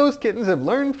as those kittens have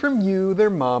learned from you, their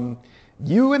mom,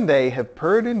 you and they have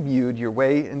purred and viewed your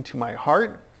way into my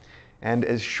heart, and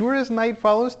as sure as night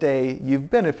follows day, you've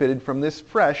benefited from this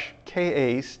fresh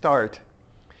KA start.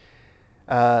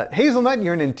 Hazelnut,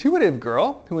 you're an intuitive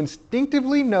girl who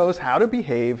instinctively knows how to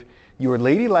behave. You are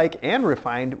ladylike and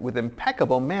refined with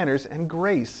impeccable manners and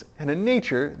grace and a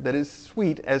nature that is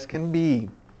sweet as can be.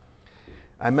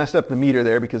 I messed up the meter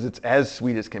there because it's as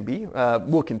sweet as can be.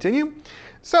 We'll continue.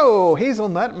 So,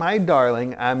 Hazelnut, my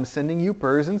darling, I'm sending you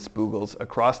purrs and spoogles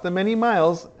across the many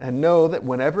miles, and know that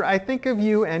whenever I think of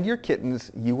you and your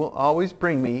kittens, you will always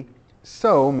bring me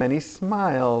so many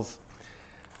smiles.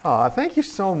 Aw, thank you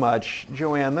so much,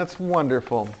 Joanne. That's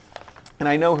wonderful. And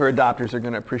I know her adopters are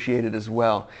going to appreciate it as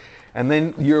well. And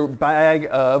then your bag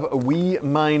of wee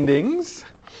mindings.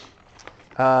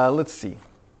 Let's see.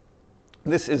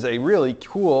 This is a really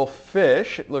cool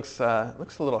fish. It looks a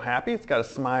little happy. It's got a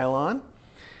smile on.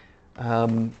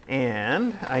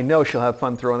 And I know she'll have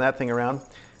fun throwing that thing around.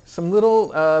 Some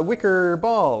little wicker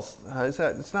balls.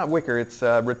 It's not wicker. It's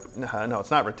no,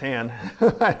 it's not rattan.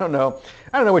 I don't know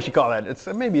what you call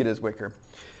that. Maybe it is wicker.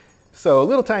 So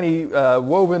little tiny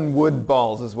woven wood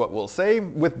balls is what we'll say,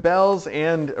 with bells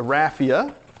and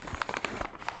raffia.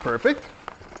 Perfect.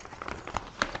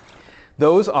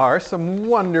 Those are some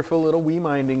wonderful little wee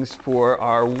mindings for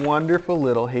our wonderful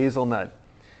little Hazelnut.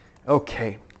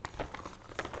 Okay.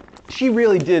 She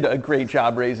really did a great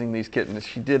job raising these kittens.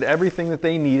 She did everything that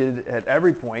they needed at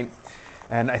every point.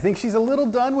 And I think she's a little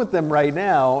done with them right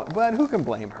now, but who can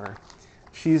blame her?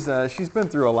 She's been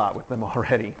through a lot with them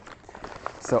already.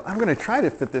 So I'm going to try to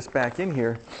fit this back in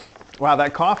here. Wow,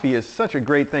 that coffee is such a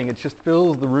great thing. It just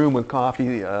fills the room with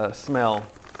coffee smell.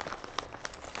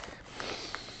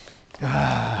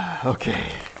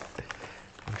 Okay.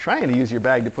 I'm trying to use your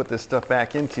bag to put this stuff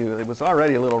back into. It was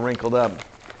already a little wrinkled up.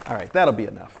 All right, that'll be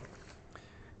enough.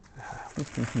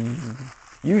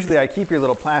 Usually I keep your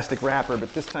little plastic wrapper,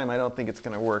 but this time I don't think it's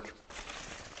going to work.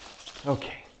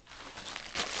 Okay.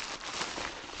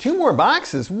 2 more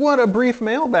boxes. What a brief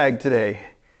mailbag today.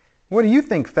 What do you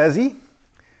think, Fezzy?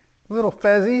 Little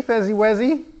Fezzy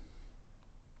Wezzy?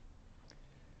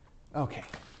 Okay.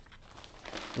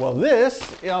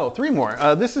 Well, 3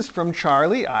 more. This is from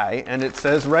Charlie I, and it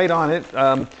says right on it,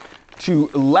 to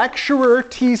Lecturer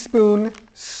Teaspoon,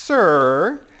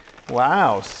 Sir.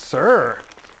 Wow, Sir.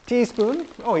 Teaspoon.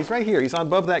 Oh, he's right here. He's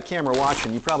above that camera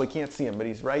watching. You probably can't see him, but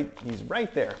he's right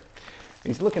there.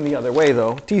 He's looking the other way,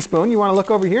 though. Teaspoon, you want to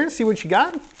look over here and see what you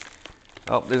got?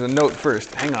 Oh, there's a note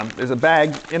first. Hang on. There's a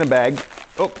bag in a bag.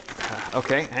 Oh,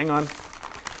 okay. Hang on.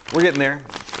 We're getting there.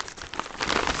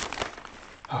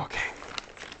 Okay.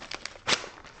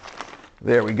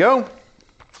 There we go.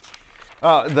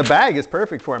 The bag is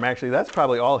perfect for him, actually. That's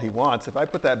probably all he wants. If I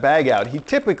put that bag out, he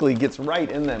typically gets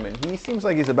right in them, and he seems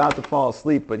like he's about to fall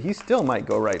asleep, but he still might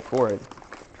go right for it.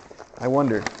 I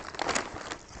wonder.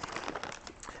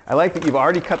 I like that you've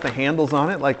already cut the handles on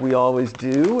it like we always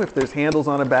do. If there's handles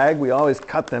on a bag, we always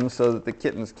cut them so that the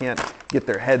kittens can't get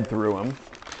their head through them.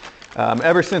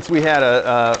 Ever since we had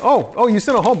you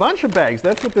sent a whole bunch of bags.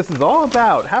 That's what this is all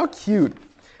about. How cute.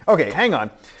 Okay, hang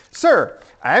on. Sir,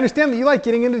 I understand that you like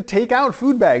getting into takeout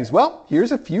food bags. Well,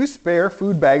 here's a few spare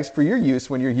food bags for your use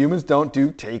when your humans don't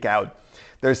do takeout.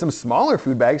 There's some smaller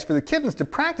food bags for the kittens to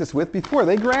practice with before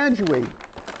they graduate.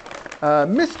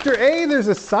 Mr. A, there's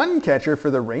a sun catcher for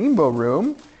the rainbow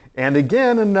room. And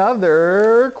again,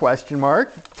 another question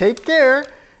mark. Take care.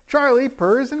 Charlie,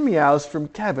 purrs and meows from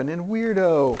Kevin and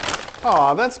Weirdo.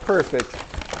 Aw, that's perfect.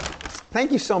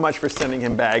 Thank you so much for sending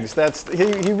him bags.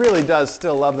 He really does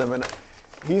still love them. And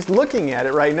he's looking at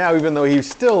it right now, even though he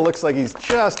still looks like he's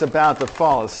just about to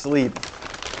fall asleep.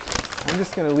 I'm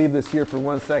just going to leave this here for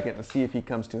 1 second and see if he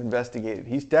comes to investigate it.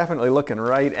 He's definitely looking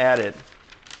right at it.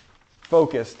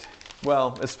 Focused.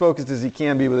 Well, as focused as he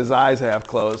can be with his eyes half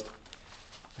closed.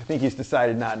 I think he's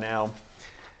decided not now.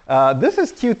 This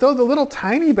is cute, though. The little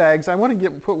tiny bags. I want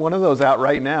to put one of those out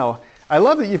right now. I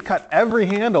love that you've cut every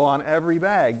handle on every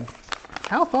bag.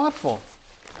 How thoughtful.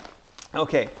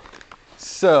 Okay,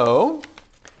 so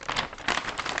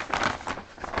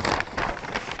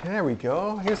there we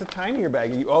go. Here's a tinier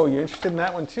bag. You're interested in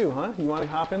that one too, huh? You want to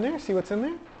hop in there, see what's in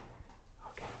there?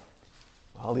 Okay.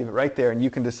 I'll leave it right there, and you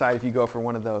can decide if you go for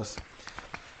one of those.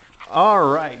 All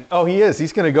right. Oh, he is.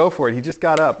 He's going to go for it. He just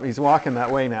got up. He's walking that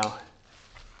way now.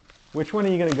 Which one are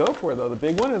you going to go for, though? The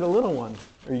big one or the little one?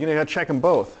 Or are you going to check them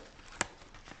both?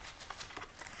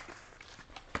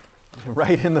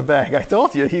 Right in the bag. I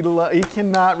told you, he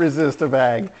cannot resist a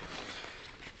bag.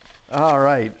 All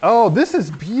right. Oh, this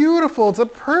is beautiful. It's a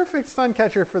perfect sun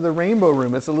catcher for the rainbow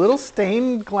room. It's a little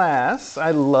stained glass.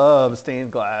 I love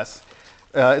stained glass.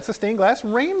 It's a stained glass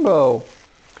rainbow.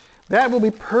 That will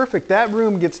be perfect. That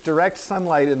room gets direct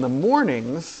sunlight in the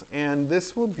mornings, and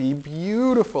this will be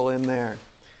beautiful in there.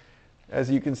 As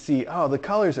you can see, oh, the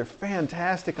colors are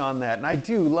fantastic on that. And I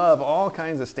do love all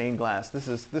kinds of stained glass. This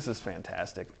is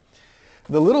fantastic.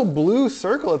 The little blue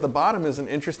circle at the bottom is an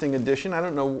interesting addition. I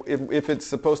don't know if it's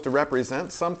supposed to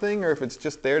represent something or if it's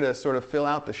just there to sort of fill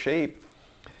out the shape,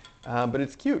 but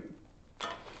it's cute.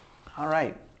 All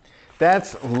right,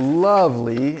 that's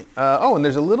lovely. Oh, and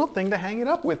there's a little thing to hang it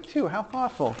up with too. How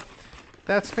thoughtful.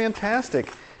 That's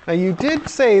fantastic. Now you did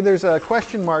say there's a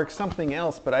question mark something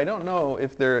else, but I don't know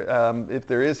if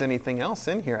there is anything else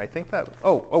in here. I think that,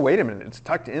 oh, wait a minute, it's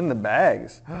tucked in the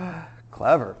bags.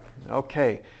 Clever.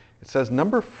 Okay. It says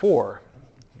number 4.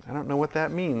 I don't know what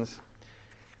that means.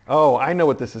 Oh, I know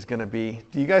what this is going to be.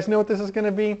 Do you guys know what this is going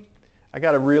to be? I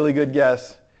got a really good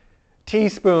guess.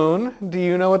 Teaspoon. Do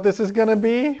you know what this is going to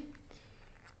be?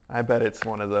 I bet it's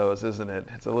one of those, isn't it?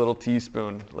 It's a little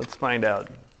teaspoon. Let's find out.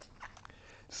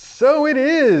 So it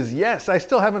is. Yes, I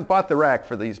still haven't bought the rack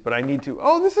for these, but I need to.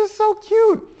 Oh, this is so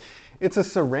cute. It's a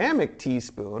ceramic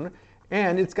teaspoon.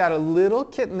 And it's got a little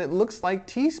kitten that looks like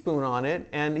Teaspoon on it,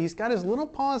 and he's got his little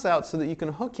paws out so that you can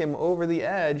hook him over the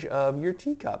edge of your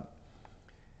teacup.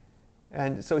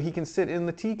 And so he can sit in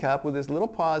the teacup with his little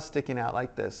paws sticking out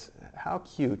like this. How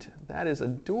cute. That is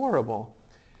adorable.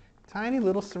 Tiny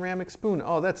little ceramic spoon.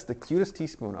 Oh, that's the cutest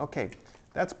teaspoon. Okay,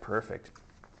 that's perfect.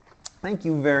 Thank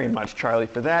you very much, Charlie,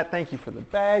 for that. Thank you for the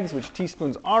bags, which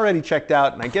Teaspoon's already checked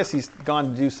out, and I guess he's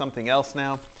gone to do something else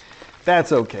now.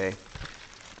 That's okay.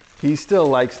 He still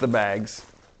likes the bags.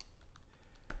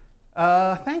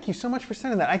 Thank you so much for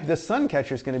sending that. The sun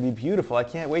catcher is going to be beautiful. I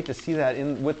can't wait to see that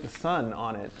with the sun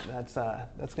on it. That's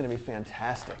going to be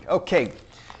fantastic. Okay,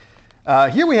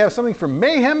 here we have something from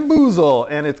Mayhem Boozle,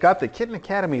 and it's got the Kitten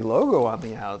Academy logo on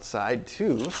the outside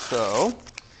too. So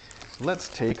let's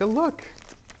take a look.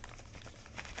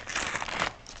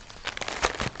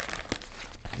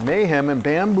 Mayhem and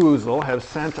Bamboozle have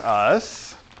sent us.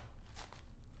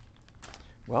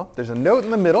 Well, there's a note in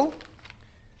the middle.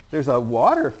 There's a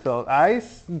water filter. I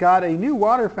got a new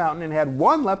water fountain and had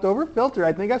one leftover filter.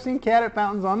 I think I've seen cat at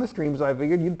fountains on the stream, so I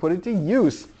figured you'd put it to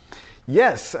use.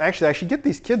 Yes, actually, I should get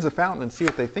these kids a fountain and see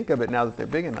what they think of it now that they're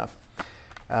big enough.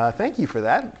 Thank you for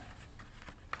that.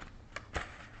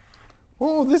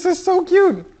 Oh, this is so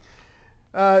cute.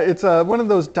 It's one of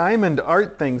those diamond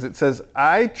art things. It says,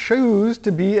 "I choose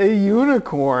to be a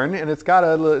unicorn," and it's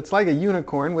it's like a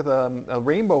unicorn with a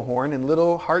rainbow horn and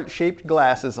little heart-shaped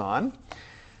glasses on.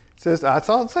 It says, that's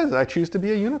all it says, "I choose to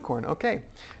be a unicorn." Okay.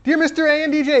 Dear Mr. A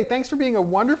and DJ, thanks for being a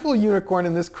wonderful unicorn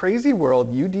in this crazy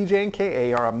world. You, DJ, and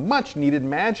KA are a much-needed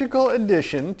magical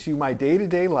addition to my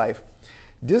day-to-day life.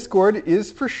 Discord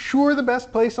is for sure the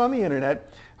best place on the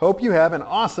internet. Hope you have an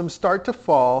awesome start to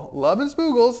fall. Love and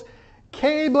spoogles.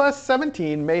 K Bless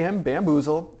 17, Mayhem,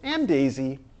 Bamboozle, and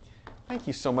Daisy. Thank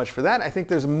you so much for that. I think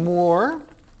there's more.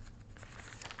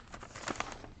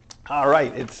 All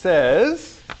right, it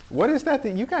says, what is that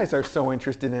you guys are so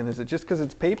interested in? Is it just because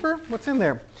it's paper? What's in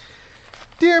there?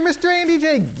 Dear Mr. A and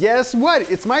DJ, guess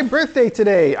what? It's my birthday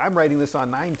today. I'm writing this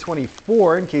on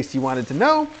 9/24 in case you wanted to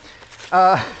know.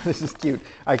 This is cute.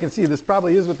 I can see this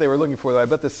probably is what they were looking for, though. I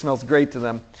bet this smells great to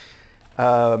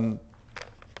them.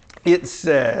 It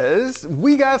says,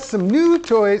 we got some new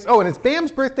toys. Oh, and it's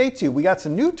Bam's birthday too. We got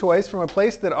some new toys from a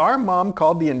place that our mom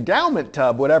called the Endowment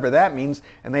Tub, whatever that means,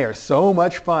 and they are so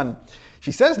much fun.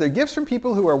 She says they're gifts from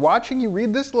people who are watching you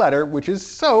read this letter, which is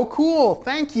so cool.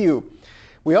 Thank you.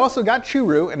 We also got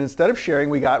churu, and instead of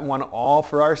sharing, we got one all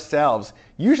for ourselves.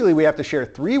 Usually we have to share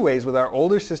 3 ways with our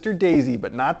older sister Daisy,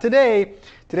 but not today.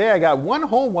 Today I got one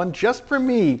whole one just for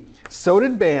me. So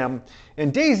did Bam.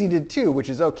 And Daisy did too, which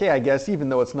is okay, I guess, even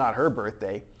though it's not her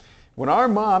birthday. When our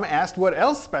mom asked what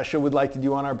else special we'd like to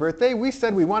do on our birthday, we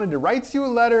said we wanted to write you a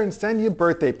letter and send you a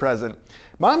birthday present.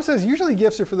 Mom says usually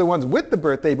gifts are for the ones with the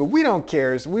birthday, but we don't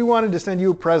care, so we wanted to send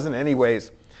you a present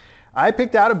anyways. I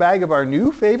picked out a bag of our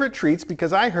new favorite treats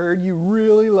because I heard you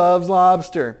really love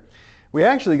lobster. We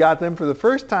actually got them for the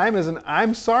first time as an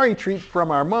I'm sorry treat from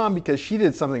our mom because she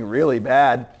did something really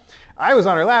bad. I was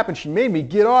on her lap and she made me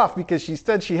get off because she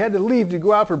said she had to leave to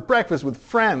go out for breakfast with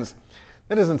friends.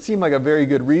 That doesn't seem like a very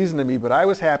good reason to me, but I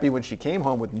was happy when she came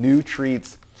home with new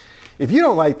treats. If you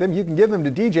don't like them, you can give them to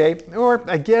DJ, or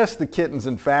I guess the kittens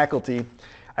and faculty.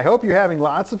 I hope you're having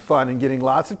lots of fun and getting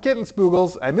lots of kitten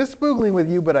spoogles. I miss spoogling with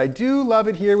you, but I do love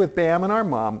it here with Bam and our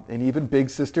mom, and even big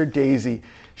sister Daisy.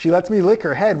 She lets me lick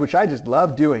her head, which I just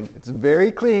love doing. It's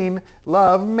very clean.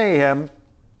 Love, Mayhem.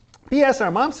 P.S. Our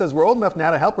mom says we're old enough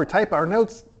now to help her type our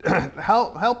notes, to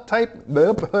help her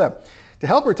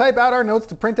type out our notes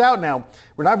to print out now.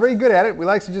 We're not very good at it. We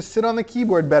like to just sit on the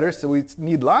keyboard better, so we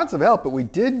need lots of help, but we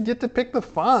did get to pick the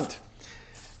font.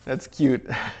 That's cute.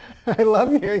 I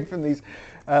love hearing from these.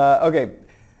 Okay.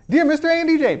 Dear Mr. A and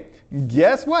DJ,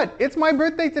 guess what? It's my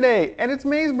birthday today, and it's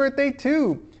May's birthday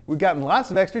too. We've gotten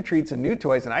lots of extra treats and new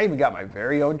toys, and I even got my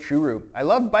very own churu. I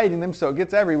love biting them so it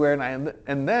gets everywhere,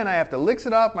 and then I have to lick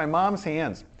it off my mom's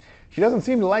hands. She doesn't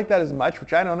seem to like that as much,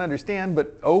 which I don't understand,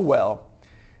 but oh well.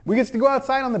 We get to go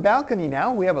outside on the balcony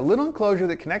now. We have a little enclosure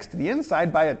that connects to the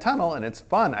inside by a tunnel, and it's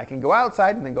fun. I can go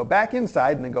outside and then go back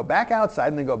inside and then go back outside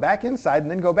and then go back inside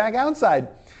and then go back outside.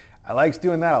 I like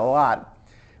doing that a lot.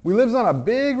 We live on a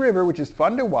big river, which is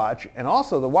fun to watch, and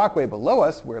also the walkway below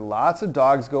us where lots of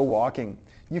dogs go walking.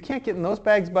 You can't get in those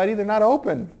bags, buddy. They're not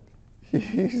open.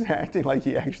 He's acting like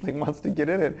he actually wants to get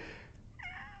in it.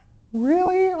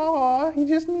 Really? Aw, he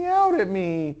just meowed at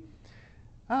me.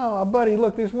 Oh, buddy,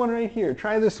 look, there's one right here.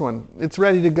 Try this one. It's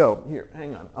ready to go. Here,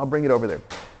 hang on. I'll bring it over there.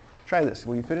 Try this.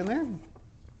 Will you fit in there?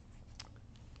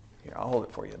 Here, I'll hold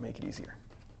it for you to make it easier.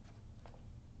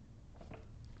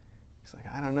 He's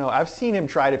like, I don't know. I've seen him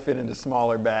try to fit into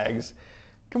smaller bags.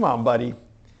 Come on, buddy.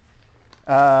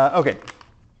 Okay.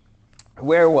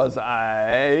 Where was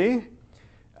I?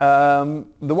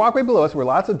 The walkway below us where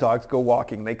lots of dogs go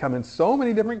walking. They come in so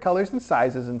many different colors and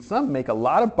sizes, and some make a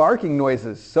lot of barking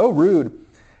noises. So rude.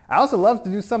 I also love to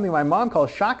do something my mom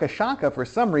calls shaka shaka for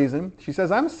some reason. She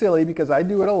says I'm silly because I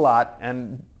do it a lot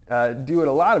and do it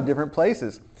a lot of different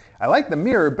places. I like the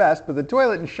mirror best, but the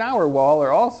toilet and shower wall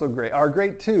are also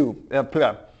great too.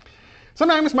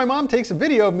 Sometimes my mom takes a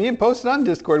video of me and posts it on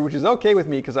Discord, which is okay with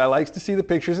me because I like to see the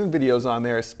pictures and videos on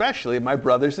there, especially of my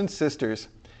brothers and sisters.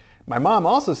 My mom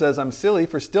also says I'm silly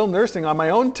for still nursing on my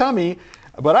own tummy,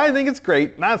 but I think it's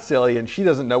great, not silly, and she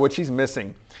doesn't know what she's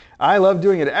missing. I love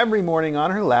doing it every morning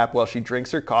on her lap while she drinks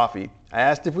her coffee. I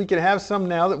asked if we could have some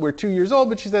now that we're 2 years old,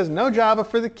 but she says no Java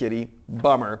for the kitty.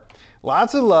 Bummer.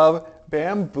 Lots of love,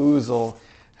 Bamboozle.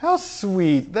 How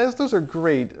sweet. Those are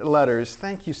great letters.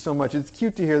 Thank you so much. It's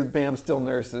cute to hear that Bam still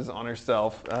nurses on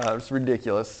herself. It's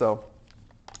ridiculous. So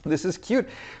this is cute.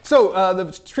 So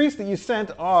the treats that you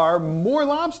sent are more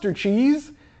lobster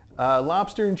cheese,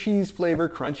 lobster and cheese flavor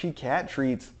crunchy cat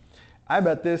treats. I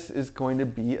bet this is going to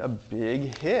be a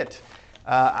big hit.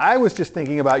 I was just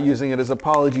thinking about using it as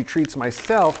apology treats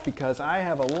myself because I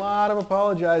have a lot of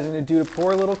apologizing to do to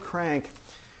poor little Crank.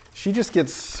 She just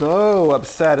gets so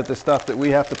upset at the stuff that we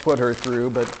have to put her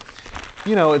through, but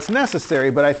you know, it's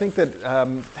necessary, but I think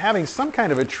that having some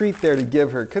kind of a treat there to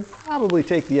give her could probably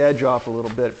take the edge off a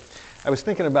little bit. I was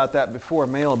thinking about that before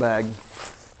Mailbag,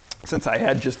 since I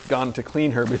had just gone to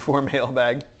clean her before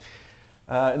Mailbag.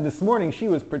 And this morning she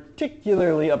was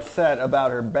particularly upset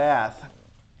about her bath.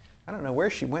 I don't know where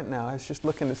she went now. I was just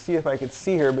looking to see if I could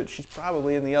see her, but she's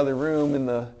probably in the other room in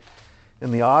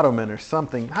the ottoman or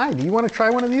something. Hi, do you want to try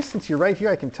one of these? Since you're right here,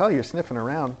 I can tell you're sniffing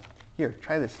around. Here,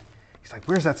 try this. He's like,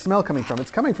 where's that smell coming from?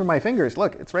 It's coming from my fingers.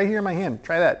 Look, it's right here in my hand.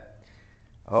 Try that.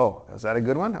 Oh, is that a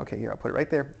good one? Okay, here, I'll put it right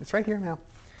there. It's right here now.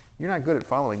 You're not good at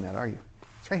following that, are you?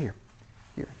 It's right here.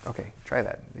 Here, okay, try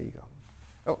that. There you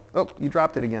go. Oh, you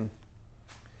dropped it again.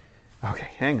 Okay,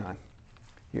 hang on.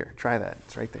 Here, try that.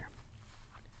 It's right there.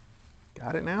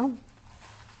 Got it now?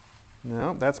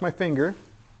 No, that's my finger.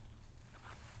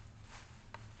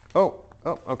 Oh,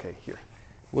 okay, here.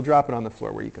 We'll drop it on the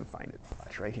floor where you can find it.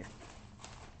 Watch, right here.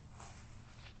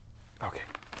 Okay.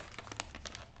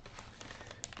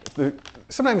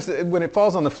 Sometimes when it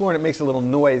falls on the floor and it makes a little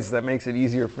noise, that makes it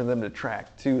easier for them to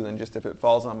track too than just if it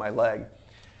falls on my leg.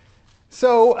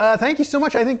 So thank you so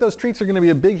much. I think those treats are going to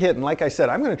be a big hit. And like I said,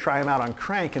 I'm going to try them out on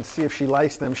Crank and see if she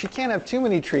likes them. She can't have too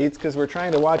many treats because we're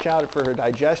trying to watch out for her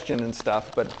digestion and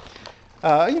stuff. But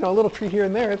you know, a little treat here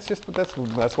and there. It's just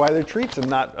that's why they're treats and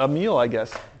not a meal, I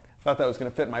guess. Thought that was going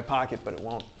to fit in my pocket, but it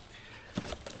won't.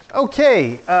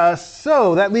 Okay,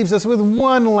 so that leaves us with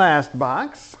one last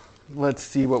box. Let's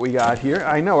see what we got here.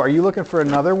 I know. Are you looking for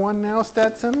another one now,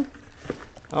 Stetson?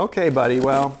 Okay, buddy.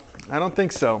 Well, I don't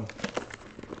think so.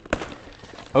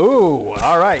 Oh,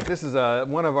 all right. This is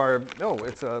one of our,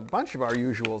 it's a bunch of our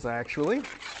usuals, actually.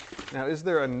 Now, is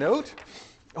there a note?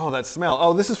 Oh, that smell.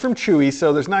 Oh, this is from Chewy,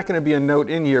 so there's not going to be a note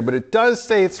in here, but it does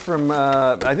say it's from,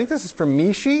 I think this is from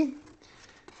Mishi.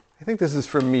 I think this is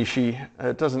from Mishi.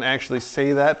 It doesn't actually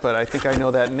say that, but I think I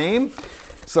know that name.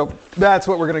 So that's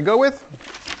what we're going to go with.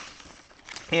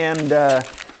 And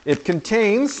It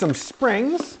contains some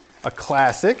springs, a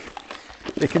classic.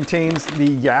 It contains the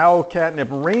Yow Catnip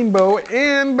Rainbow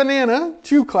and Banana,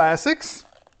 2 classics.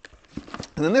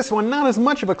 And then this one, not as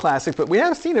much of a classic, but we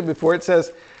have seen it before. It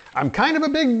says, I'm kind of a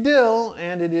big dill,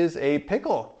 and it is a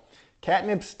pickle.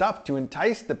 Catnip stuffed to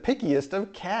entice the pickiest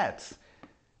of cats.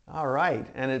 All right,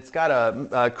 and it's got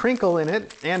a crinkle in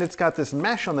it, and it's got this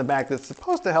mesh on the back that's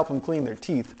supposed to help them clean their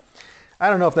teeth. I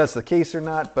don't know if that's the case or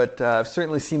not, but I've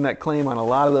certainly seen that claim on a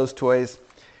lot of those toys.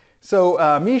 So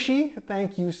Mishi,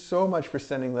 thank you so much for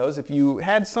sending those. If you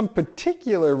had some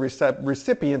particular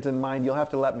recipient in mind, you'll have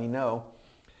to let me know,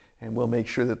 and we'll make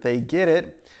sure that they get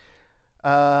it.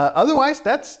 Otherwise,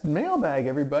 that's Mailbag,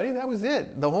 everybody. That was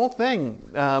it, the whole thing.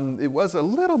 It was a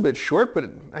little bit short,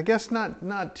 but I guess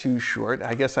not too short.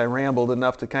 I guess I rambled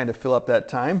enough to kind of fill up that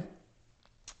time.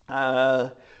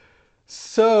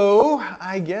 So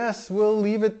I guess we'll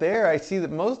leave it there. I see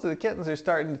that most of the kittens are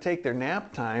starting to take their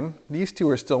nap time. These 2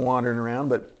 are still wandering around,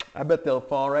 but I bet they'll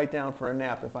fall right down for a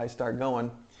nap if I start going.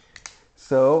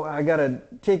 So I gotta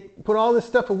put all this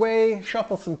stuff away,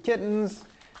 shuffle some kittens,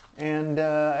 and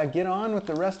get on with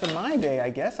the rest of my day,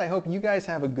 I guess. I hope you guys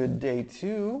have a good day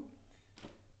too,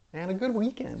 and a good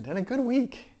weekend, and a good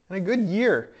week, and a good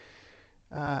year.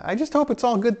 I just hope it's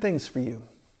all good things for you,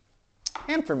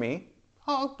 and for me.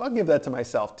 I'll give that to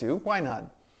myself too. Why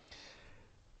not?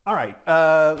 All right,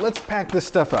 let's pack this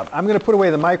stuff up. I'm going to put away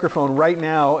the microphone right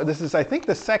now. This is, I think,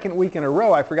 the 2nd week in a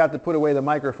row I forgot to put away the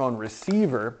microphone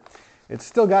receiver. It's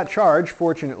still got charge,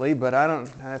 fortunately, but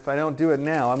if I don't do it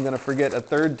now, I'm going to forget a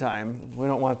 3rd time. We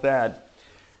don't want that.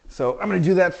 So I'm going to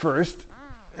do that first.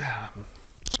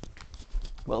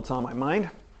 Well, it's on my mind.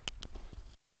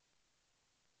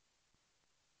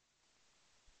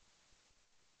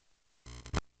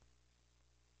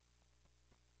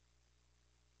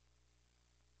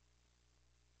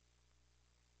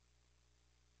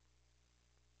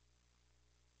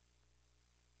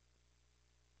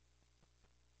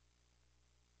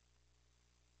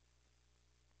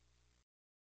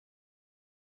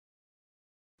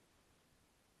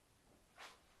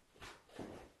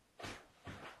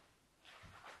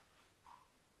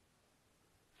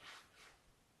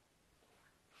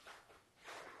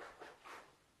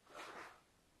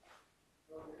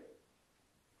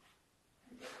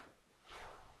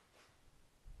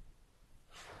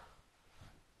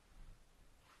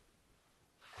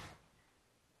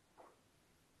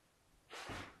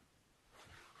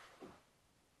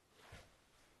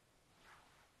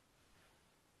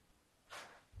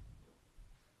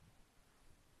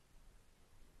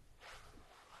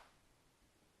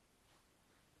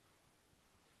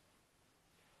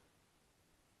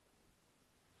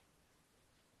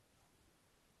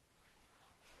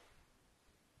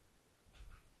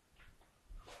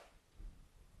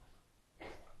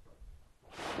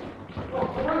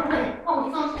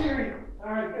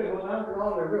 All right, good. Well, now they're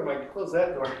all in their room. I can close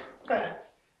that door.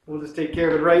 We'll just take care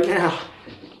of it right now.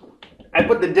 I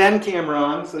put the den camera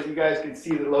on so that you guys can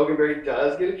see that Loganberry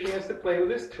does get a chance to play with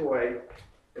his toy.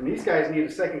 And these guys need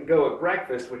a second go at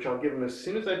breakfast, which I'll give them as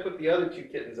soon as I put the other 2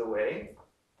 kittens away.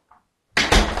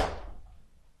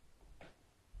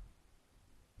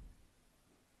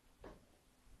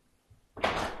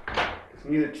 Because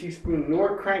neither Teaspoon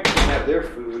nor Crank can have their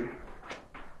food.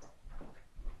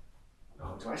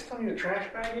 Oh, do I still need a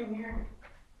trash bag in here?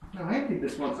 No, I emptied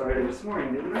this once already this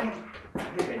morning, didn't I? I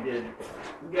think I did.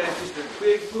 You guys just are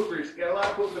big poopers. Got a lot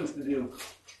of poopings to do.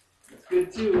 That's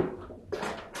good too.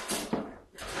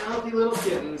 Healthy little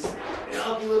kittens.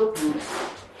 Healthy little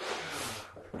poops.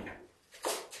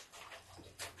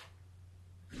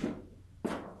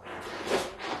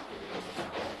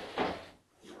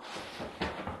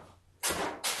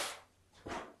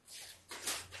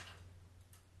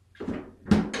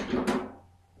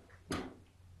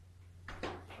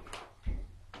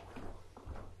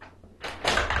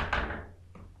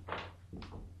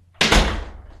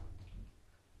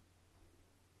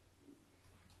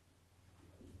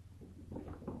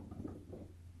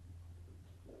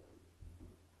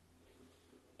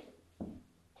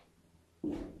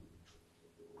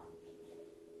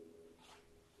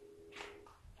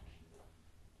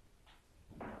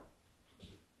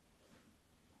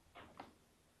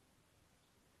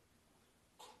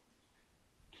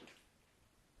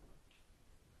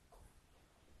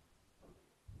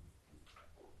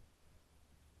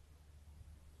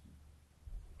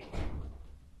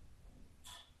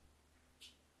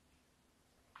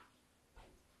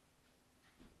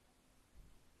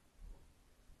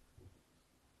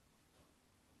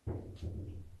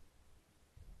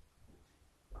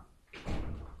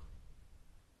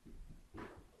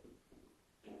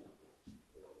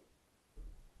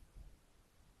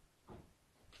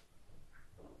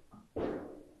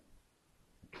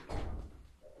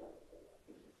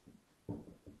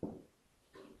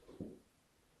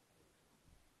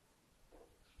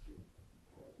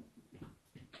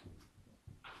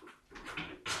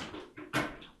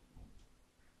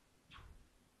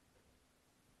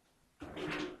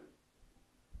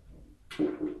 There's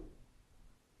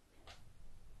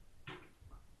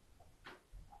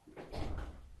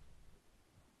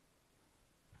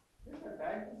my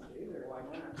bag to stay there, why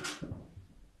not?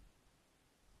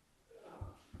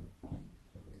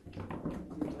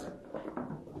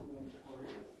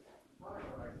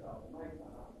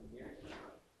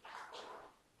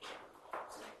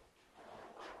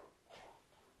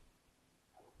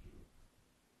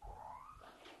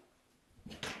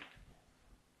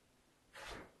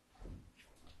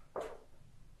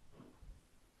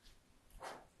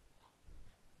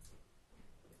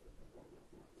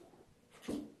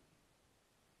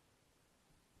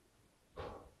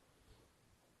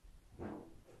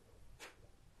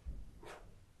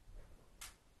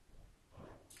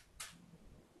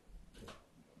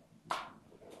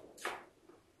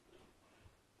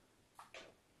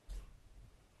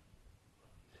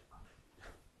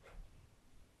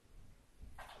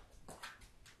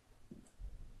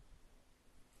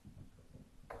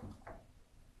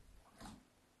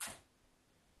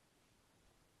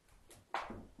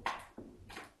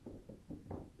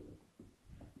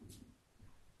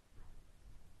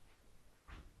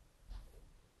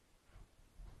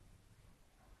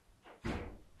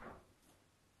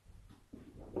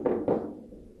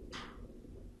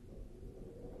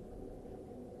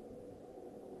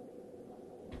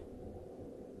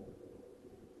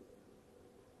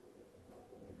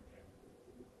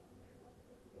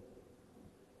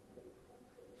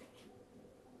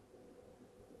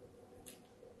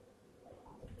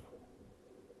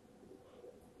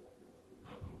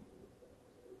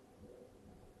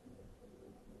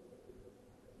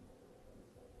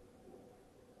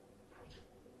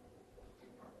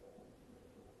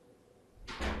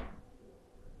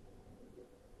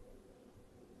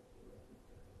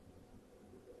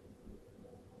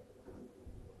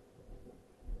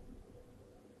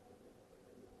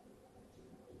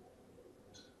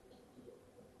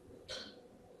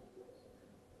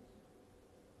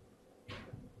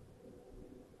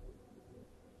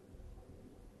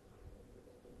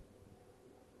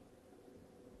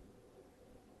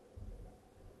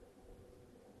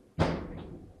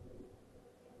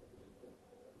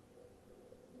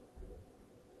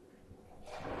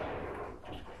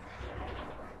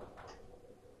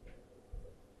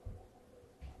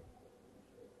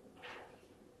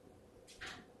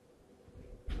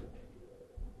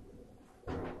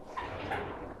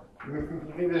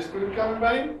 You think there's food coming,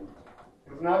 buddy?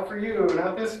 It's not for you,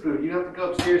 not this food. You have to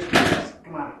go upstairs first.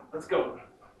 Come on, let's go.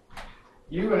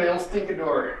 You and El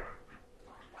Stinkador.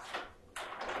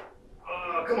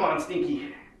 Oh, come on,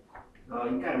 Stinky. Oh,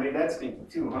 you kind of made that stinky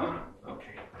too, huh?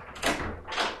 Okay.